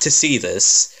have to see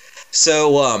this.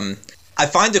 So I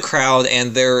find a crowd,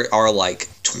 and there are like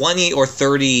 20 or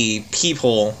 30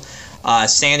 people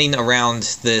standing around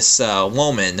this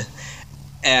woman,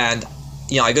 and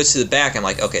I go to the back. I'm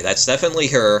like, okay, that's definitely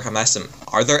her. I'm asking them,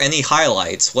 are there any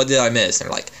highlights? What did I miss? And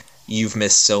they're like, you've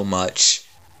missed so much.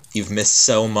 You've missed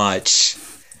so much.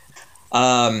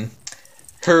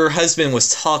 Her husband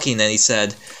was talking, and he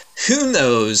said, who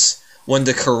knows when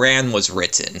the Quran was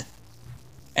written?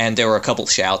 And there were a couple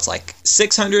shouts like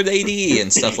 600 AD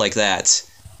and stuff like that.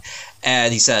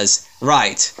 And he says,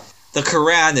 right, the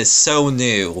Quran is so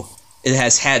new. It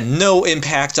has had no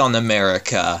impact on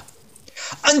America.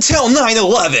 Until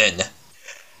 9/11!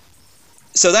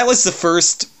 So that was the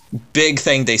first big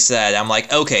thing they said. I'm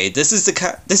like, okay, this is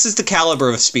the caliber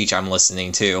of speech I'm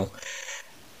listening to.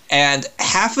 And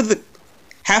half of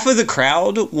the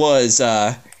crowd was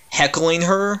heckling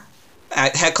her,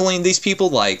 heckling these people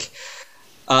like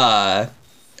they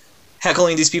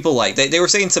were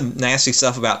saying some nasty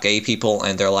stuff about gay people,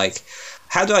 and they're like,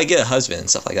 how do I get a husband and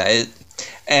stuff like that.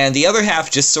 And the other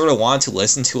half just sort of wanted to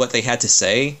listen to what they had to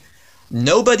say.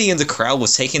 Nobody in the crowd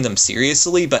was taking them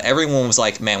seriously, but everyone was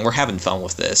like, man, we're having fun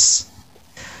with this.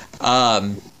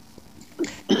 And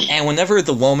whenever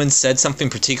the woman said something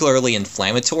particularly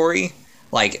inflammatory,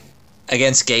 like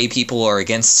against gay people or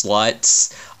against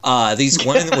sluts, these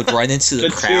women would run into the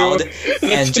crowd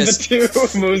and just...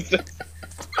 The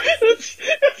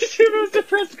two most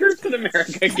oppressed groups in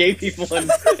America, gay people and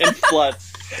sluts.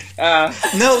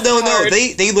 No. Hard-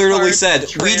 They literally hard said,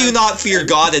 we do not fear trans-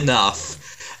 God enough.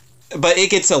 But it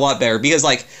gets a lot better, because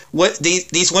like what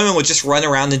these women would just run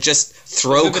around and just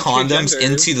throw Those are the two condoms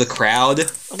genders. into the crowd.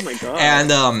 Oh my god.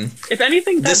 And if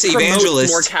anything, that this promotes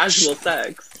evangelist- more casual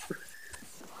sex.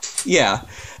 yeah.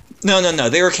 No.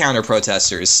 They were counter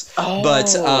protesters. Oh,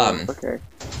 But okay.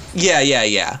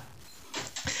 yeah.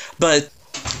 But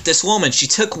this woman, she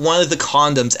took one of the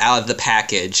condoms out of the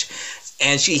package,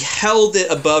 and she held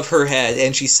it above her head,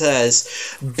 and she says,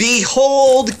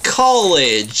 "Behold,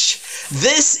 college!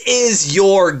 This is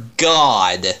your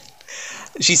God."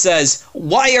 She says,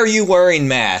 "Why are you wearing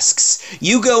masks?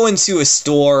 You go into a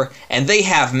store, and they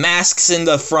have masks in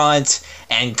the front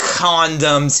and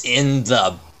condoms in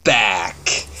the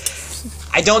back."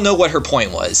 I don't know what her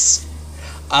point was.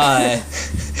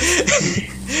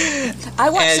 I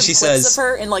watched And some she clips says- of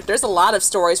her, and like, there's a lot of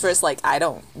stories where it's like, I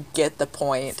don't get the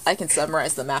point. I can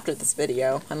summarize them after this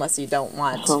video, unless you don't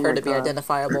want Oh her my to be God.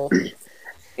 identifiable.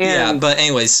 Yeah, And but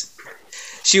anyways,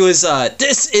 she was,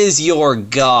 "This is your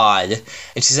God."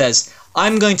 And she says,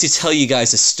 "I'm going to tell you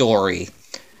guys a story.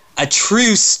 A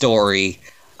true story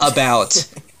about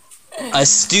a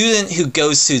student who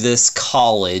goes to this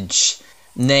college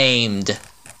named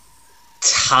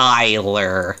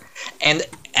Tyler." And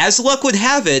as luck would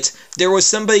have it, there was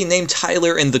somebody named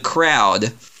Tyler in the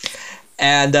crowd.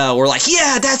 And we're like,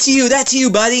 "Yeah, that's you,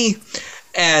 buddy."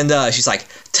 And she's like,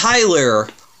 "Tyler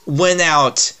went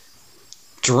out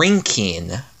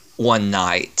drinking one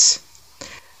night,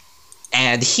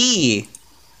 and he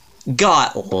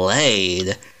got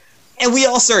laid." And we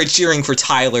all started cheering for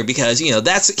Tyler because,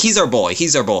 he's our boy.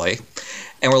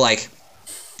 And we're like,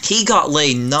 "He got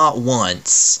laid not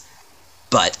once,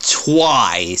 but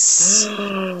twice."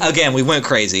 Again, we went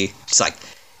crazy. She's like,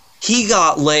 "He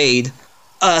got laid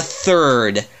a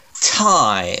third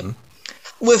time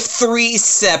with 3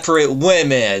 separate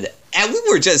women." And we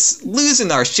were just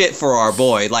losing our shit for our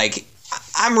boy. Like,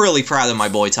 I'm really proud of my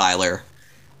boy Tyler.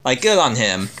 Like, good on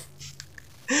him.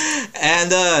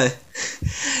 And,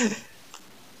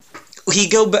 he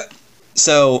go back.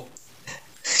 So,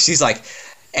 she's like,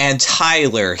 "And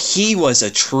Tyler, he was a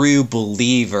true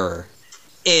believer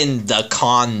in the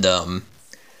condom.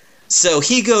 So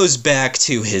he goes back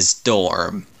to his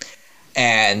dorm,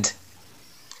 and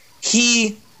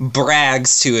he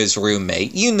brags to his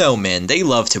roommate. You know men, they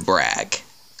love to brag.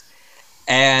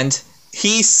 And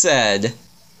he said,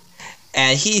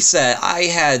 I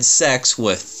had sex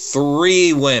with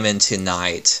 3 women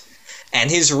tonight." And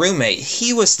his roommate,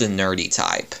 he was the nerdy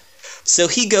type. So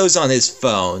he goes on his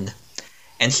phone,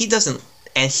 and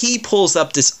he pulls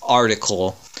up this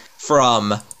article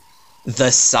from the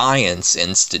Science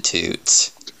Institute.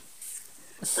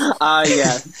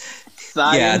 Yes.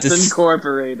 Science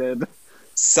Incorporated.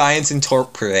 Science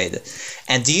Incorporated.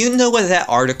 And do you know what that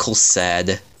article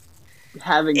said?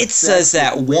 It says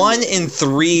that 1 in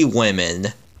 3 women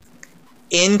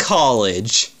in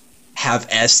college have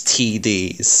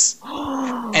STDs.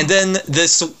 And then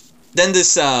this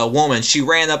woman, she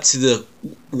ran up to the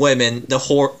women,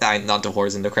 not the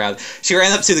whores in the crowd. She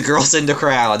ran up to the girls in the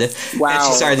crowd, Wow, and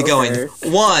she started going,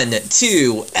 1,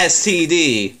 2,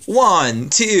 STD, 1,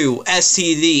 2,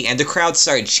 STD, and the crowd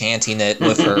started chanting it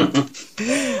with her.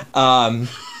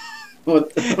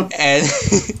 What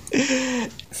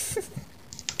the-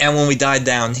 And when we died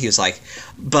down, he was like,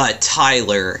 "But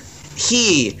Tyler,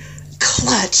 he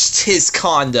clutched his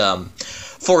condom,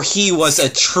 for he was a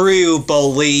true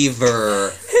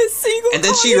believer." His single And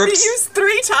then she condom rips- he used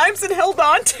 3 times and held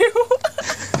on to.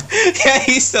 Yeah,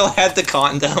 he still had the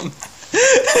condom.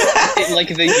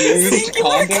 Like the used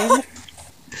Singular condom?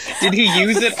 Did he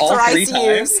use it all 3 Thrice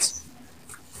times? used.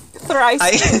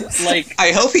 Thrice used. Like,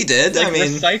 I hope he did. like I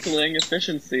mean, recycling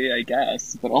efficiency, I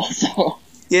guess, but also...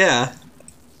 yeah.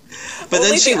 But then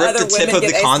Only she the ripped the other tip women of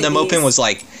the get condom STDs. open, was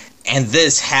like, "And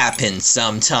this happens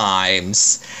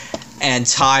sometimes." And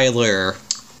Tyler,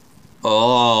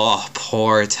 oh,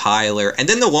 poor Tyler. And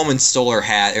then the woman stole her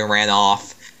hat and ran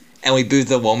off, and we booed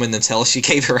the woman until she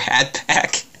gave her hat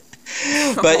back.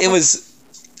 But it was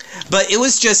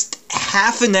just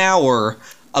half an hour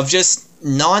of just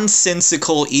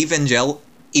nonsensical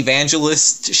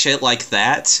evangelist shit like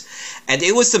that, and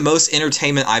it was the most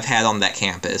entertainment I've had on that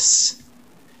campus.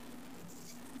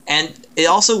 And it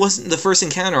also wasn't the first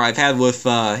encounter I've had with,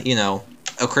 a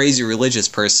crazy religious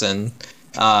person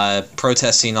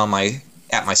protesting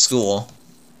at my school.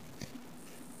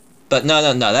 But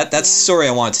no, that's the story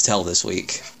I wanted to tell this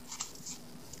week.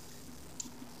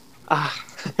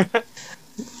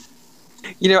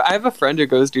 You know, I have a friend who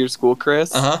goes to your school,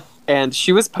 Chris, Uh-huh. and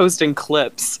she was posting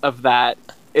clips of that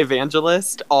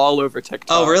evangelist all over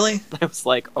TikTok. Oh, really? I was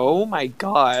like, oh my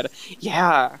god.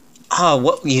 Yeah. Oh,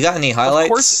 what, you got any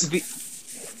highlights? Of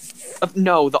course,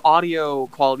 no, the audio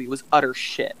quality was utter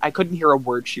shit. I couldn't hear a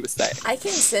word she was saying. I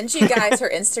can send you guys her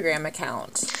Instagram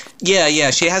account. Yeah,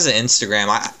 she has an Instagram.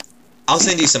 I'll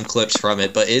send you some clips from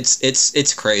it, but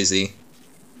it's crazy.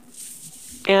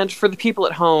 And for the people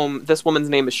at home, this woman's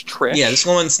name is Trish. Yeah, this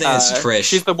woman's name is Trish.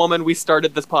 She's the woman we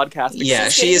started this podcast against. Yeah,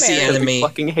 she is the because we enemy.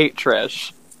 fucking hate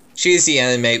Trish. She is the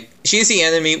enemy. She is the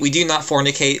enemy. We do not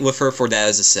fornicate with her, for that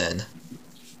is a sin.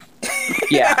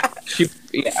 Yeah.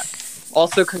 Yeah.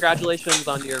 Also, congratulations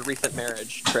on your recent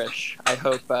marriage, Trish. I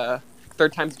hope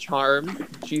third time's a charm.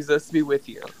 Jesus be with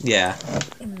you. Yeah.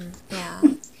 Yeah.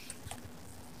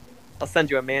 I'll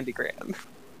send you a Mandygram.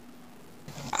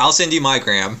 I'll send you my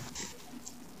gram.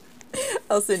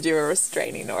 I'll send you a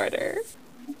restraining order.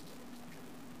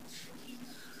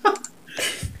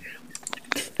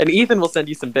 And Ethan will send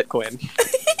you some Bitcoin.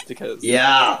 Because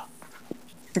Yeah.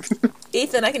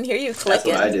 Ethan, I can hear you That's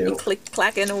clicking. what I do. You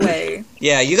clacking away.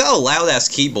 Yeah, you got a loud ass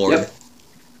keyboard. Yep.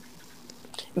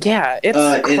 yeah, it's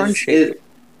crunchy.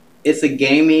 It's a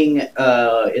gaming.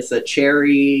 It's a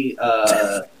cherry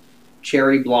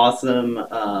blossom.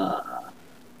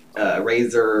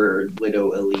 Razer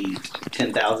Widow Elite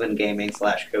 10,000 gaming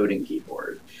 / coding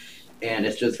keyboard, and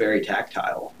it's just very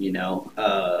tactile. You know,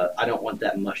 I don't want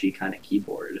that mushy kind of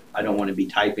keyboard. I don't want to be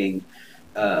typing,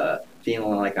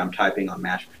 feeling like I'm typing on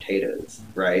mashed potatoes.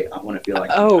 Right? I want to feel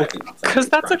like I'm typing on something Because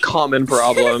that's a crunchy. common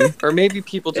problem. Or maybe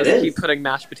people It just is. keep putting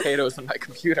mashed potatoes on my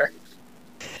computer.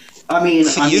 I mean,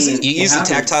 You use a happens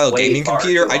tactile way gaming far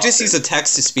computer? too I just often. use a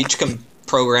text-to-speech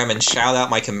program and shout out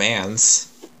my commands.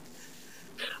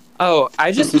 Oh,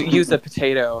 I just use a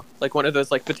potato. Like one of those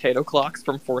like potato clocks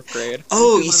from 4th grade.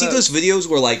 Oh, One you of see those videos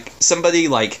where, like, somebody,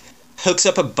 like, hooks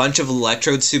up a bunch of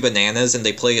electrodes to bananas and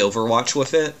they play Overwatch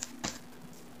with it?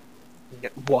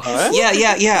 What?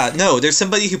 Yeah. No, there's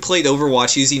somebody who played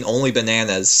Overwatch using only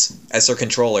bananas as their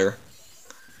controller.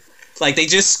 Like, they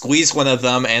just squeeze one of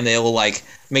them and it'll, like,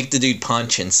 make the dude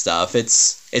punch and stuff.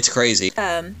 It's crazy.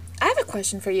 I have a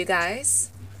question for you guys.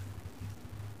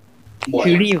 What?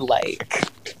 Who do you like?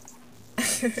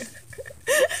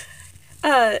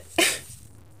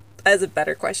 As a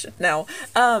better question. No.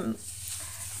 How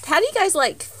do you guys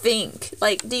like think?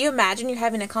 Like, do you imagine you're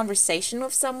having a conversation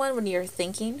with someone when you're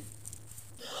thinking?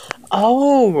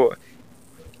 Oh,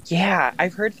 yeah.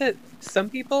 I've heard that some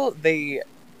people, they,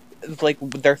 like,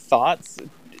 their thoughts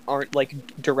aren't, like,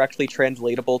 directly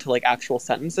translatable to, like, actual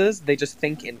sentences. They just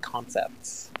think in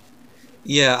concepts.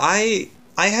 Yeah, I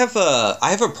have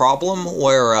a problem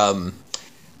where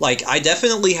like I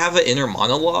definitely have an inner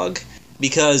monologue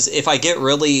because if I get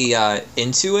really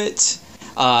into it,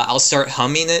 I'll start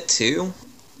humming it too.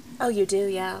 Oh, you do,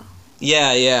 yeah.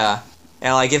 Yeah.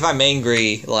 And like if I'm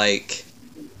angry, like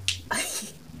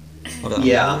hold on.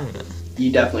 Yeah.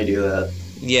 You definitely do that.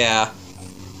 Yeah.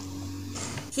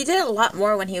 He did it a lot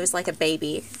more when he was like a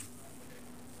baby.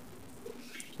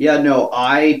 Yeah, no,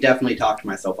 I definitely talk to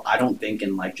myself. I don't think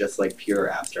in like just like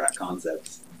pure abstract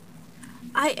concepts.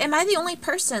 Am I the only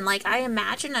person? Like, I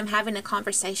imagine I'm having a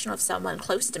conversation with someone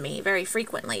close to me very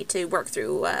frequently to work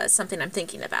through something I'm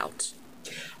thinking about.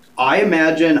 I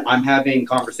imagine I'm having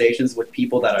conversations with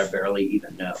people that I barely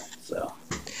even know. So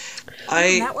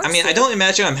that works I mean, I too. don't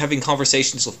imagine I'm having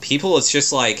conversations with people. It's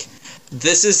just like,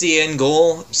 this is the end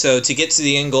goal. So to get to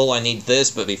the end goal, I need this.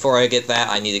 But before I get that,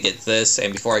 I need to get this.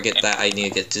 And before I get that, I need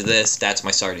to get to this. That's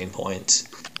my starting point.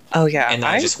 Oh, yeah. And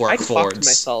I just work I talk to forwards.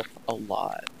 myself a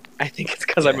lot. I think it's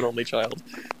because I'm an only child.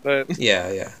 But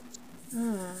Yeah.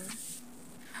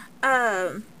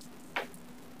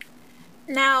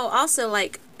 Now, also,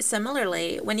 like,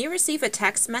 similarly, when you receive a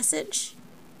text message,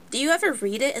 do you ever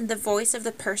read it in the voice of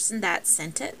the person that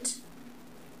sent it?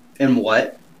 and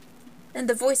what? In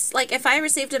the voice, like, if I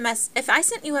received if I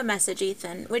sent you a message,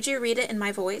 Ethan, would you read it in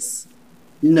my voice?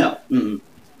 No. Mm-mm.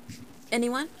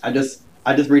 Anyone? I just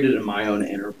read it in my own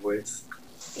inner voice.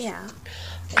 Yeah.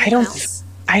 I Anyone don't- else?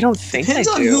 I don't think Depends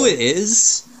I on do. who it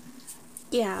is.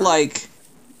 Yeah. Like,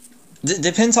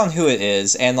 depends on who it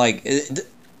is. And, like,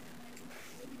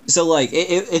 so, like,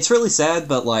 it's really sad,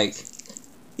 but, like,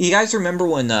 you guys remember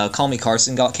when Call Me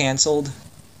Carson got canceled?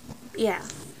 Yeah.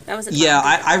 That was a Yeah,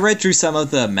 time. I read through some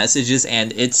of the messages,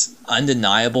 and it's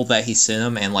undeniable that he sent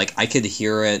them, and, like, I could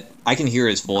hear it. I can hear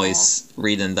his voice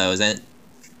reading those, and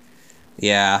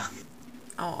yeah.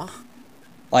 Aw.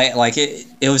 Like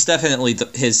it was definitely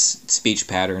his speech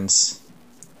patterns.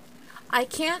 I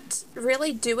can't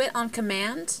really do it on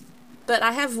command, but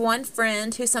I have one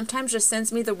friend who sometimes just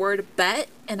sends me the word bet,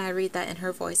 and I read that in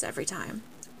her voice every time.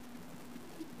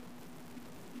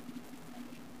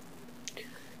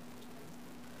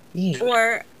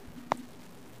 Or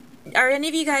are any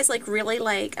of you guys like really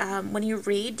like when you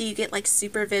read, do you get like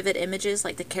super vivid images,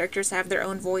 like the characters have their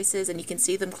own voices and you can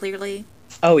see them clearly?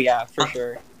 Oh, yeah, for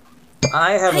sure.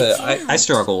 I can't.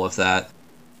 struggle with that.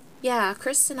 Yeah,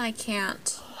 Chris and I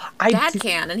can't. Dad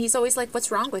can, and he's always like,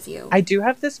 "What's wrong with you?" I do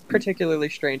have this particularly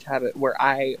strange habit where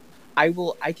I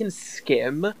can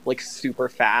skim like super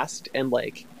fast and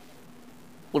like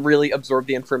really absorb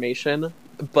the information,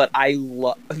 but I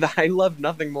love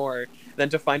nothing more than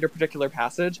to find a particular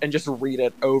passage and just read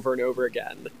it over and over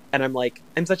again. And I'm like,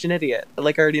 I'm such an idiot.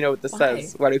 Like, I already know what this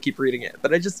says. Why do I keep reading it?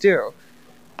 But I just do.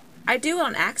 I do it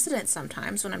on accident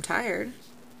sometimes when I'm tired.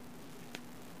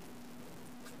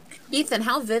 Ethan,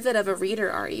 how vivid of a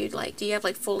reader are you? Like, do you have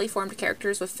like fully formed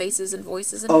characters with faces and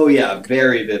voices? And yeah,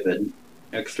 very vivid,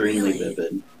 extremely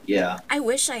vivid. Yeah. I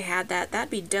wish I had that.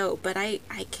 That'd be dope, but I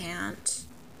can't.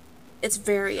 It's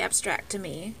very abstract to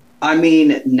me. I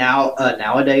mean,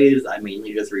 nowadays I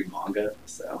mainly just read manga,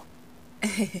 so.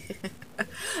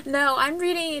 No, I'm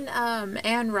reading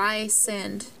Anne Rice,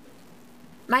 and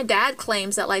my dad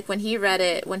claims that like when he read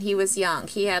it when he was young,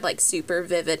 he had like super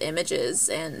vivid images,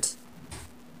 and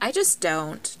I just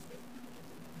don't.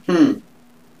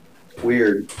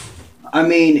 Weird. I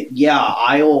mean, yeah,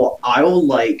 I'll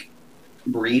like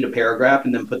read a paragraph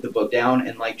and then put the book down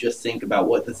and like just think about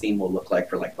what the scene will look like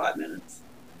for like 5 minutes.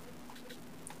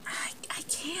 I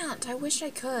can't. I wish I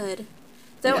could.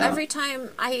 Though every time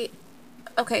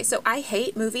so I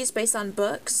hate movies based on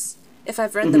books if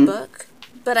I've read the book,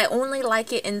 but I only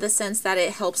like it in the sense that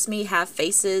it helps me have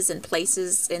faces and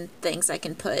places and things I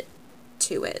can put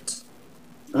to it.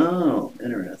 Oh,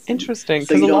 interesting.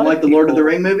 So you don't like the Lord of the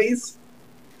Ring movies?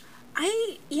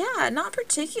 Not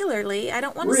particularly. I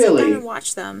don't want to sit down and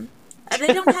watch them.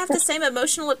 They don't have the same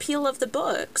emotional appeal of the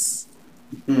books.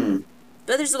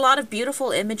 But there's a lot of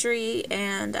beautiful imagery,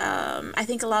 and I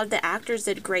think a lot of the actors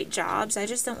did great jobs. I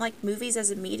just don't like movies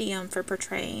as a medium for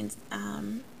portraying,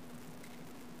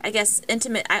 I guess,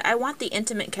 intimate. I want the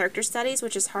intimate character studies,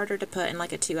 which is harder to put in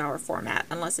like a 2-hour format,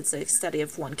 unless it's a study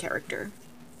of one character.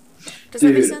 Does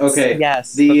that make sense? Okay.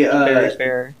 Yes. Very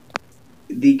fair.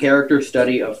 The character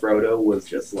study of Frodo was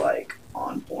just like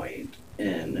on point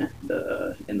in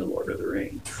the Lord of the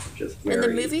Rings. Just very... In the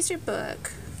movies or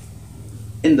book?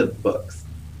 In the books.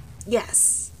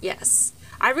 Yes.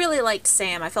 I really liked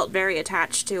Sam. I felt very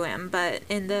attached to him, but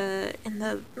in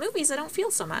the movies I don't feel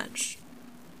so much.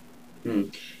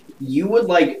 You would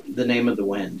like The Name of the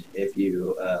Wind if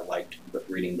you liked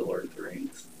reading The Lord of the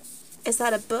Rings. Is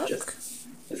that a book?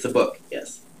 It's a book,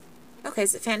 yes. Okay,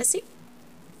 is it fantasy?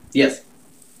 Yes.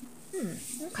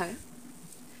 Okay.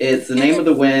 It's The Name of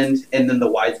the Wind, and then The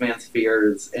Wise Man's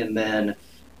Fears, and then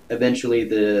eventually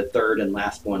the third and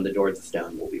last one, The Doors of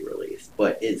Stone, will be released.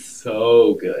 But it's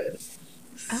so good.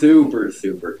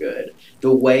 Super good.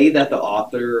 The way that the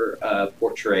author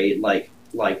portrayed, like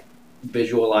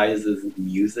visualizes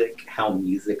music, how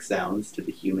music sounds to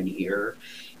the human ear,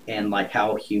 and like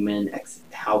how humans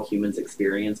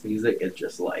experience music is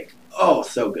just like, oh,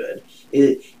 so good.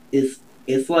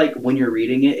 It's like when you're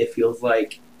reading it, it feels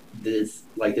like this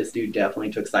dude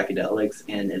definitely took psychedelics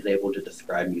and is able to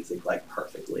describe music like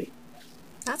perfectly.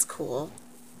 That's cool.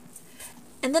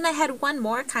 And then I had one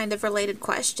more kind of related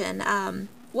question.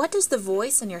 What does the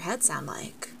voice in your head sound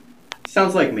like?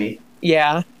 Sounds like me.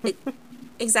 Yeah.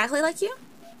 Exactly like you?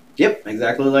 Yep,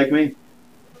 exactly like me.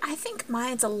 I think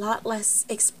mine's a lot less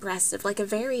expressive, like a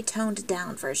very toned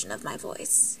down version of my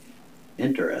voice.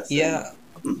 Interesting. Yeah.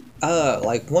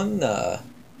 Like one, I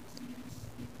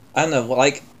don't know,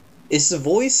 like, is the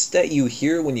voice that you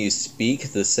hear when you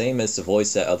speak the same as the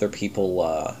voice that other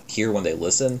people hear when they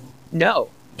listen? No.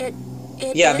 It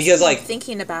yeah, because like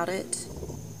thinking about it.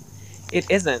 It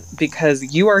isn't,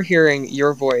 because you are hearing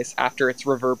your voice after it's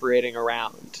reverberating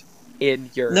around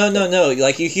in your... No,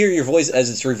 like, you hear your voice as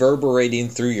it's reverberating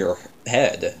through your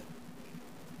head.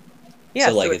 Yeah,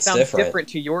 so like, it it's sounds different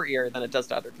to your ear than it does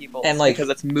to other people. And like, because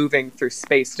it's moving through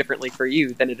space differently for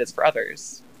you than it is for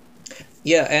others.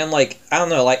 Yeah, and like, I don't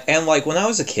know, like, and like, when I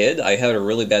was a kid, I had a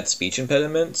really bad speech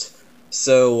impediment.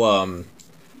 So,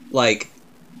 like,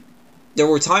 there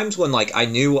were times when, like, I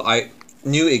knew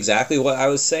exactly what I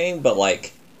was saying, but,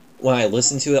 like, when I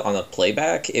listened to it on a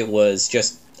playback, it was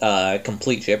just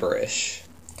complete gibberish.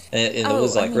 And it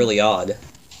was, like, really odd.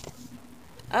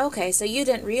 Okay, so you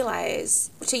didn't realize...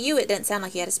 To you, it didn't sound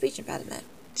like you had a speech impediment.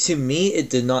 To me, it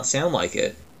did not sound like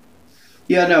it.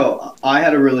 Yeah, no, I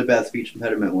had a really bad speech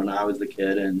impediment when I was a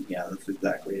kid, and yeah, that's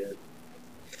exactly it.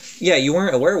 Yeah, you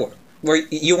weren't aware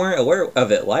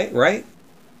of it, right?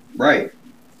 Right.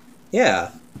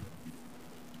 Yeah.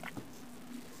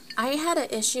 I had an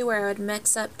issue where I would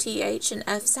mix up TH and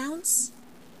F sounds.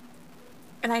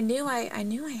 And I knew I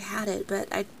had it, but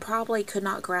I probably could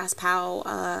not grasp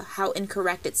how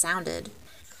incorrect it sounded.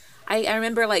 I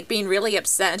remember like being really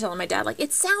upset and telling my dad, like,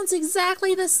 it sounds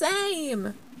exactly the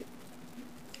same.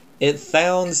 It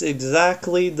sounds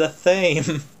exactly the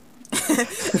same.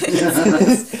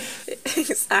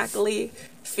 Exactly.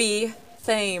 Fee.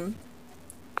 Fame.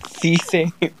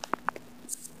 Ceasing.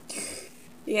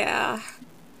 Yeah.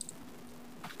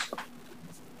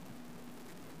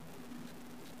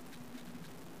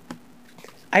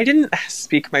 I didn't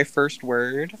speak my first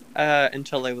word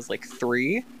until I was like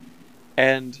 3,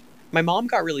 and my mom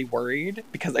got really worried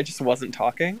because I just wasn't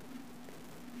talking.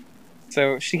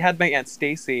 So she had my Aunt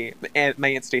Stacy, and my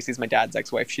Aunt Stacy's my dad's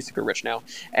ex-wife. She's super rich now,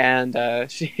 and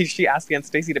she asked Aunt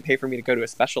Stacy to pay for me to go to a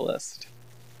specialist.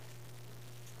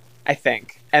 I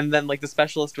think, and then like the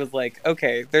specialist was like,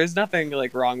 "Okay, there's nothing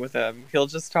like wrong with him. He'll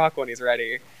just talk when he's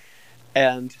ready."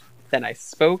 And then I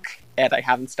spoke, and I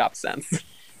haven't stopped since.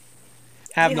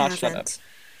 Have You not shut up. haven't.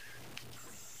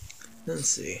 Let's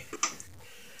see.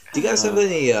 Do you guys have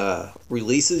any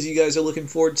releases you guys are looking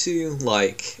forward to,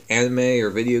 like anime or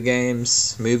video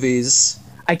games, movies,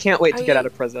 I can't wait to Are get you- out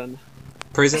of prison.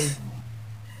 prison?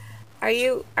 Are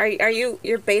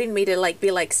you're baiting me to like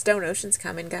be like Stone Ocean's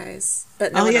coming, guys?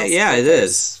 But no Oh one yeah, else yeah, it cares.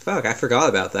 is. Fuck, I forgot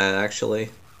about that actually.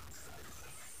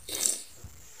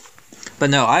 But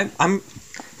no, I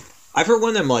for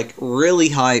one am like really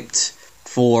hyped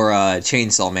for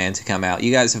Chainsaw Man to come out.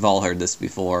 You guys have all heard this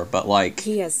before, but like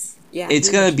He is. Yeah. it's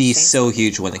he gonna is be insane. so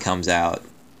huge when it comes out.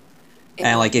 It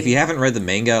And will like if be. you haven't read the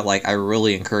manga, like I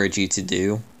really encourage you to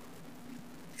do.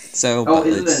 So, Oh, but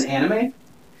is it's, it an anime? It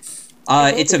will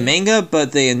it's a be. manga,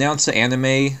 but they announced the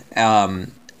anime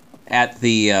at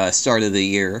the start of the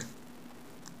year.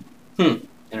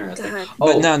 Interesting. God.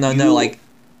 But Oh, no, you- like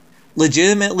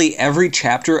legitimately every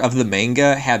chapter of the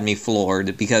manga had me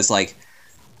floored because like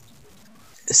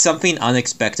something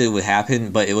unexpected would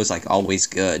happen, but it was like always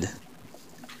good.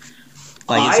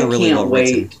 Like it's I a really can't well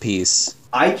written wait. piece.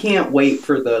 I can't wait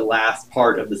for the last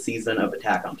part of the season of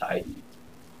Attack on Titan.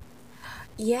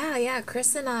 Yeah.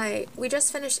 Chris and we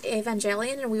just finished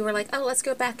Evangelion, and we were like, oh, let's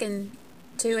go back and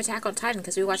to Attack on Titan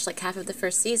because we watched like half of the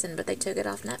first season, but they took it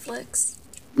off Netflix.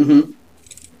 Mm-hmm.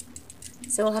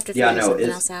 So we'll have to Yeah, figure no, something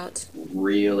it's- else out.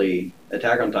 Really,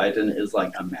 Attack on Titan is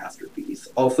like a masterpiece.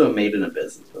 Also, Made in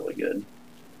Abyss is really good.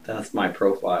 That's my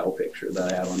profile picture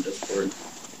that I have on Discord.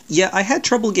 Yeah, I had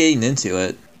trouble getting into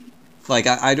it. Like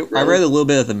I Really? read a little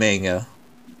bit of the manga.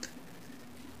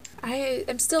 I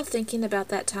am still thinking about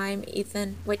that time,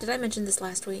 Ethan. Wait, did I mention this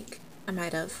last week? I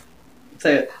might have.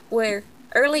 Say it. Where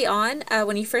early on,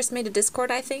 when you first made a Discord,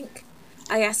 I think,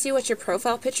 I asked you what your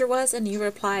profile picture was, and you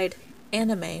replied,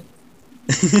 anime.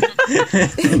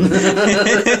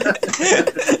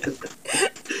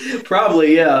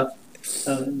 Probably, yeah.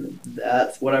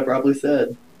 That's what I probably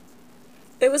said.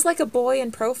 It was like a boy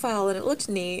in profile, and it looked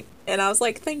neat. And I was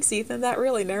like, thanks, Ethan. That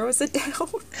really narrows it down.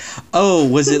 Oh,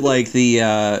 was it like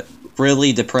the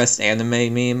really depressed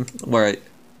anime meme where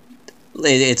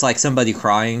it's like somebody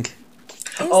crying?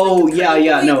 It was Oh, like a yeah, pretty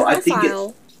yeah, boy no, I think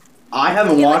profile. I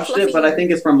haven't Yeah, like watched it, but I fluffy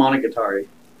think it's from Monogatari.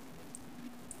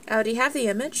 Oh, do you have the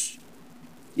image?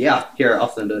 Yeah, here, I'll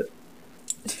send it.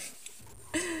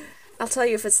 I'll tell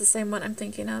you if it's the same one I'm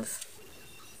thinking of.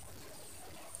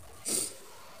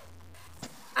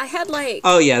 I had like...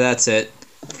 Oh yeah, that's it.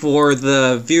 For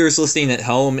the viewers listening at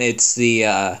home, it's the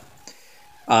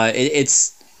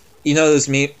it's you know those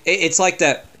meme. It's like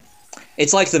that.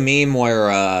 It's like the meme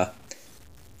where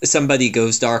somebody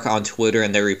goes dark on Twitter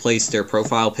and they replace their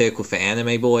profile pic with an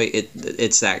anime boy.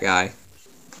 It's that guy.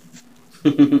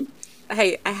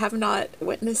 Hey, I have not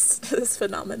witnessed this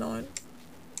phenomenon.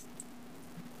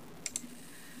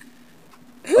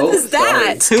 Who Oh, is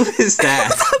that? Who is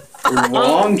that?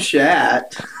 Long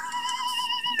chat.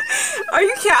 Are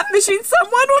you catfishing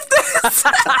someone with this?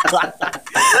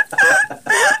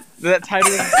 That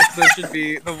title of the episode should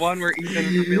be the one where Ethan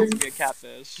reveals to be a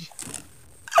catfish.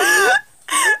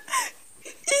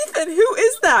 Ethan, who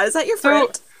is that? Is that your So,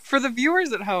 friend? for the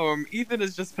viewers at home, Ethan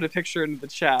has just put a picture into the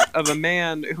chat of a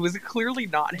man who is clearly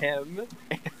not him,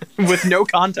 with no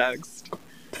context.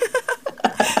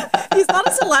 He's not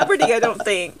a celebrity, I don't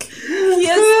think. He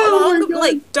has Oh my long, God.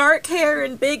 like, dark hair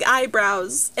and big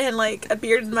eyebrows and, like, a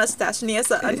beard and mustache, and he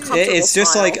has an uncomfortable It's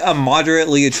just smile. like a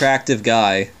moderately attractive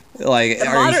guy. Like, A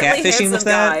are you moderately catfishing with handsome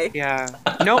that? guy. Yeah.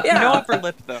 No Yeah. no upper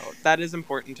lip, though. That is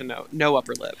important to note. No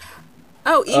upper lip.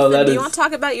 Oh, Ethan, that do you is- want to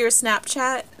talk about your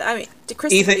Snapchat? I mean,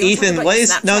 Chris, Ethan, what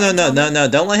is? No.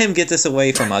 Don't let him get this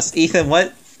away from us. Ethan,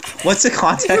 what's the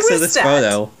context Who of is this that?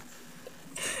 photo?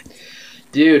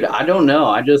 Dude, I don't know.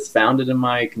 I just found it in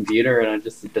my computer and I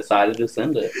just decided to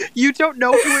send it. You don't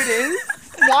know who it is?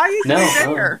 Why is No, he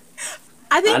no. there?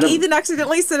 I think I don't- Ethan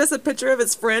accidentally sent us a picture of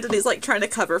his friend, and he's, like, trying to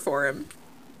cover for him.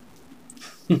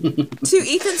 To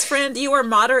Ethan's friend, you are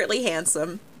moderately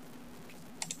handsome.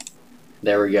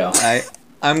 There we go.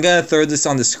 I'm gonna throw this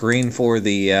on the screen for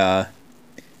the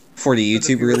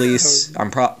YouTube release.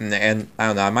 And I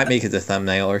don't know, I might make it the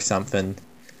thumbnail or something.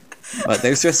 But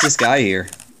there's just this guy here.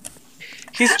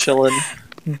 He's chilling.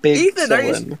 Big Ethan,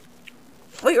 chilling.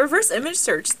 Wait, reverse image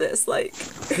search this, like.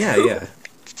 Yeah. We're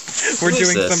Who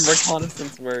is doing this? some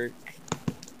reconnaissance work.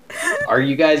 Are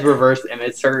you guys reverse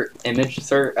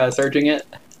searching it?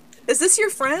 Is this your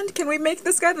friend? Can we make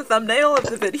this guy the thumbnail of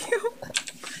the video?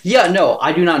 Yeah, no,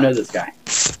 I do not know this guy.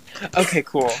 Okay,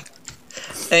 cool.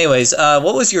 Anyways,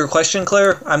 what was your question,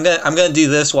 Claire? I'm gonna do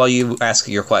this while you ask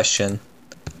your question.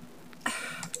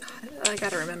 I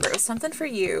gotta remember. It was something for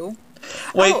you.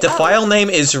 Wait, the file name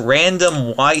is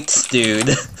Random White Dude.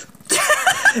 He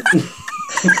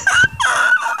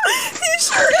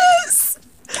sure is!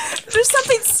 There's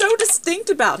something so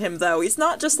distinct about him, though. He's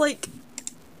not just like...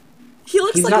 He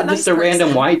looks He's like not a nice just a random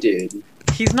person. white dude.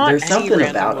 He's not There's any something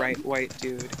random about him. white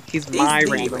dude. He's my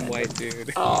the random random. white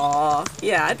dude. Aw,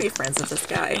 yeah, I'd be friends with this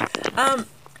guy.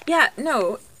 Yeah,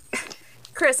 no.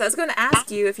 Chris, I was going to ask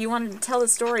you if you wanted to tell the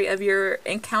story of your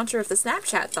encounter with the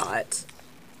Snapchat thought.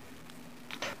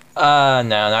 No,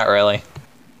 not really.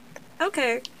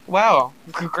 Okay. Wow,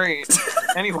 great.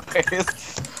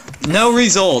 Anyways. No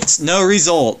results.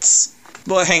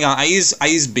 Well, hang on. I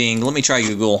use Bing. Let me try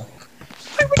Google.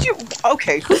 Why would you...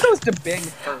 Okay, who goes to Bing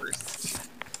first?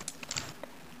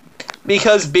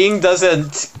 Because Bing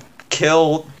doesn't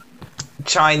kill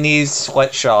Chinese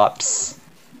sweatshops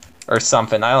or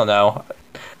something. I don't know.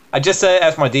 I just set it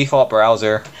as my default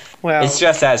browser. Wow. It's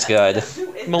just as good.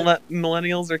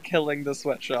 Millennials are killing the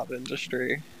sweatshop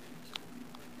industry.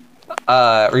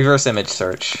 Reverse image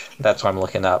search. That's what I'm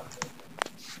looking up.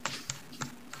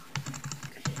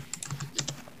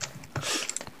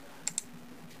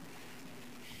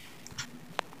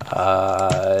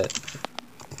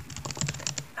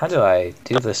 How do I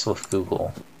do this with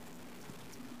Google?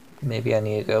 Maybe I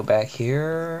need to go back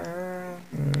here.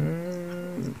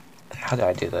 How do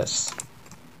I do this?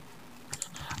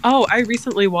 Oh, I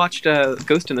recently watched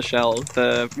Ghost in the Shell,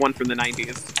 the one from the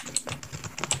 90s.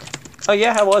 Oh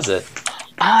yeah, how was it?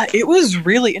 It was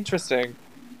really interesting.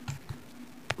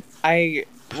 I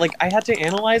had to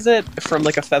analyze it from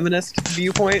like a feminist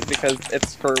viewpoint because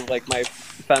it's for like my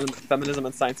feminism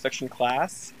and science fiction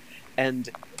class, and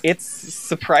it's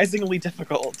surprisingly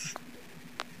difficult.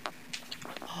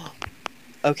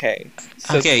 Okay.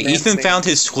 So Okay, Ethan found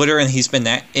his Twitter and he's been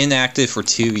inactive for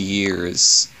 2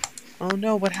 years. Oh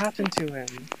no! What happened to him?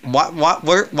 Why What?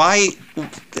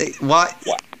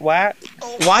 why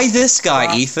this guy,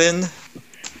 What? Ethan?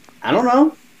 I don't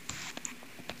know.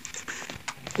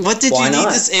 What did Why you need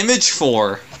not? this image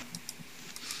for?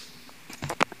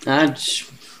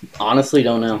 Honestly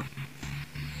don't know.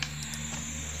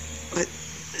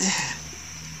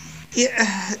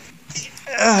 Yeah.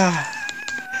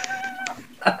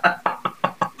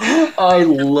 I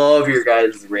love your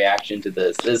guys' reaction to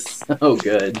this. It's so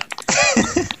good.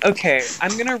 Okay,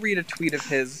 I'm gonna read a tweet of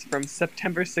his from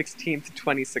September 16th,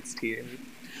 2016.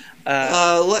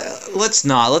 Let's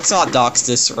not dox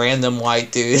this random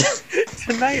white dude.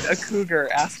 Tonight, a cougar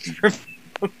asked for my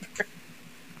number.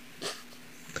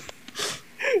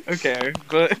 Okay,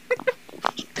 but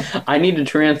I need to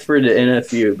transfer to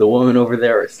NSU. The women over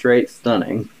there are straight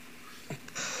stunning.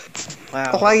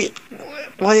 wow.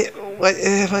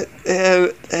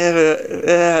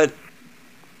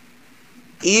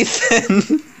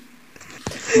 Ethan.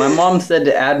 My mom said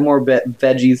to add more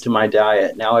veggies to my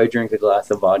diet. Now I drink a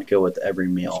glass of vodka with every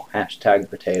meal. Hashtag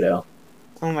potato.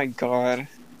 Oh my god.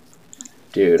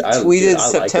 Dude, I Tweeted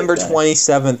like September this guy.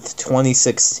 27th,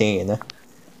 2016.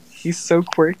 He's so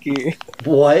quirky.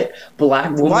 What?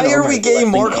 Black woman Why are we getting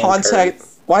more content?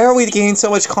 Why are we getting so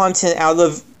much content out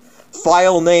of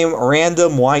file name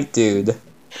random white dude?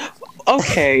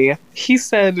 Okay, he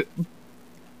said,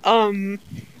 I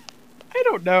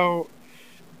don't know.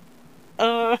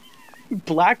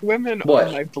 Black women What?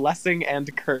 are my blessing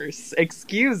and curse.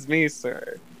 Excuse me,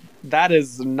 sir. That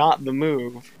is not the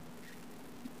move.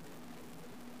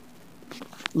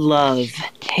 Love,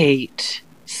 hate,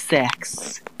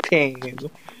 sex, pain.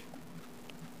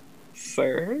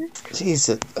 Sir?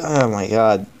 Jesus. Oh my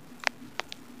god.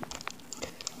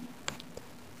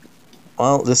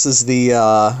 Well, this is the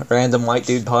Random White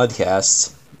Dude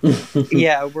podcast.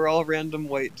 Yeah, we're all random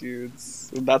white dudes.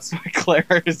 That's why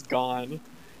Claire is gone.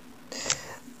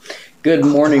 Good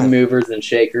morning, movers and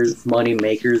shakers, money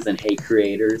makers and hate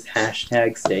creators.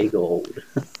 Hashtag stay gold.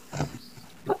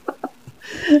 Oh,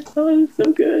 that's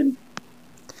so good.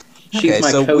 She's Okay,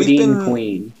 my so codeine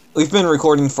queen. We've been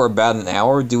recording for about an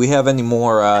hour. Do we have any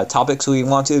more topics we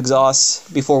want to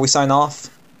exhaust before we sign off?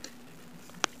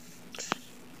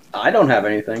 I don't have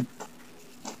anything.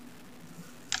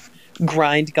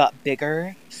 Grind got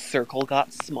bigger, circle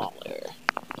got smaller.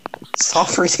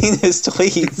 Stop reading his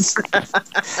tweets.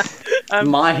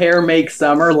 My hair makes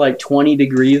summer like 20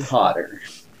 degrees hotter.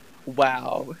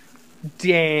 Wow.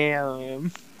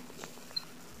 Damn.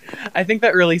 I think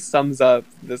that really sums up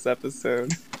this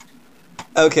episode.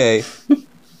 Okay.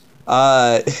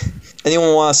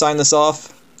 Anyone want to sign this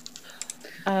off?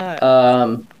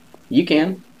 You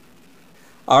can.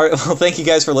 All right. Well, thank you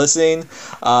guys for listening.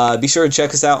 Be sure to check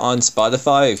us out on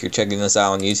Spotify. If you're checking us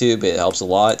out on YouTube, it helps a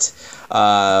lot.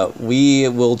 We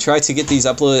will try to get these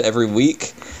uploaded every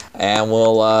week, and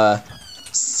we'll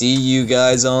see you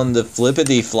guys on the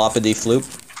flippity floppity floop.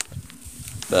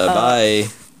 Bye bye.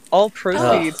 All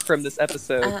proceeds from this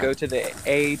episode go to the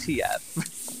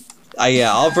ATF.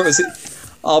 Yeah,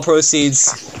 all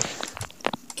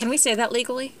proceeds Can we say that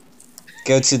legally?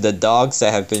 go to the dogs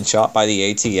that have been shot by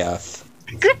the ATF.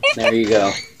 There you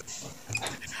go.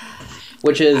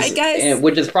 Which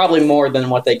is probably more than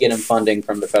what they get in funding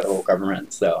from the federal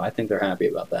government. So I think they're happy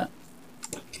about that.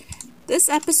 This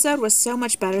episode was so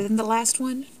much better than the last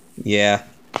one. Yeah.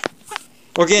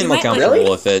 We're getting You more might comfortable really?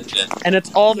 with it. And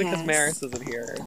it's all because Yes. Maris isn't here.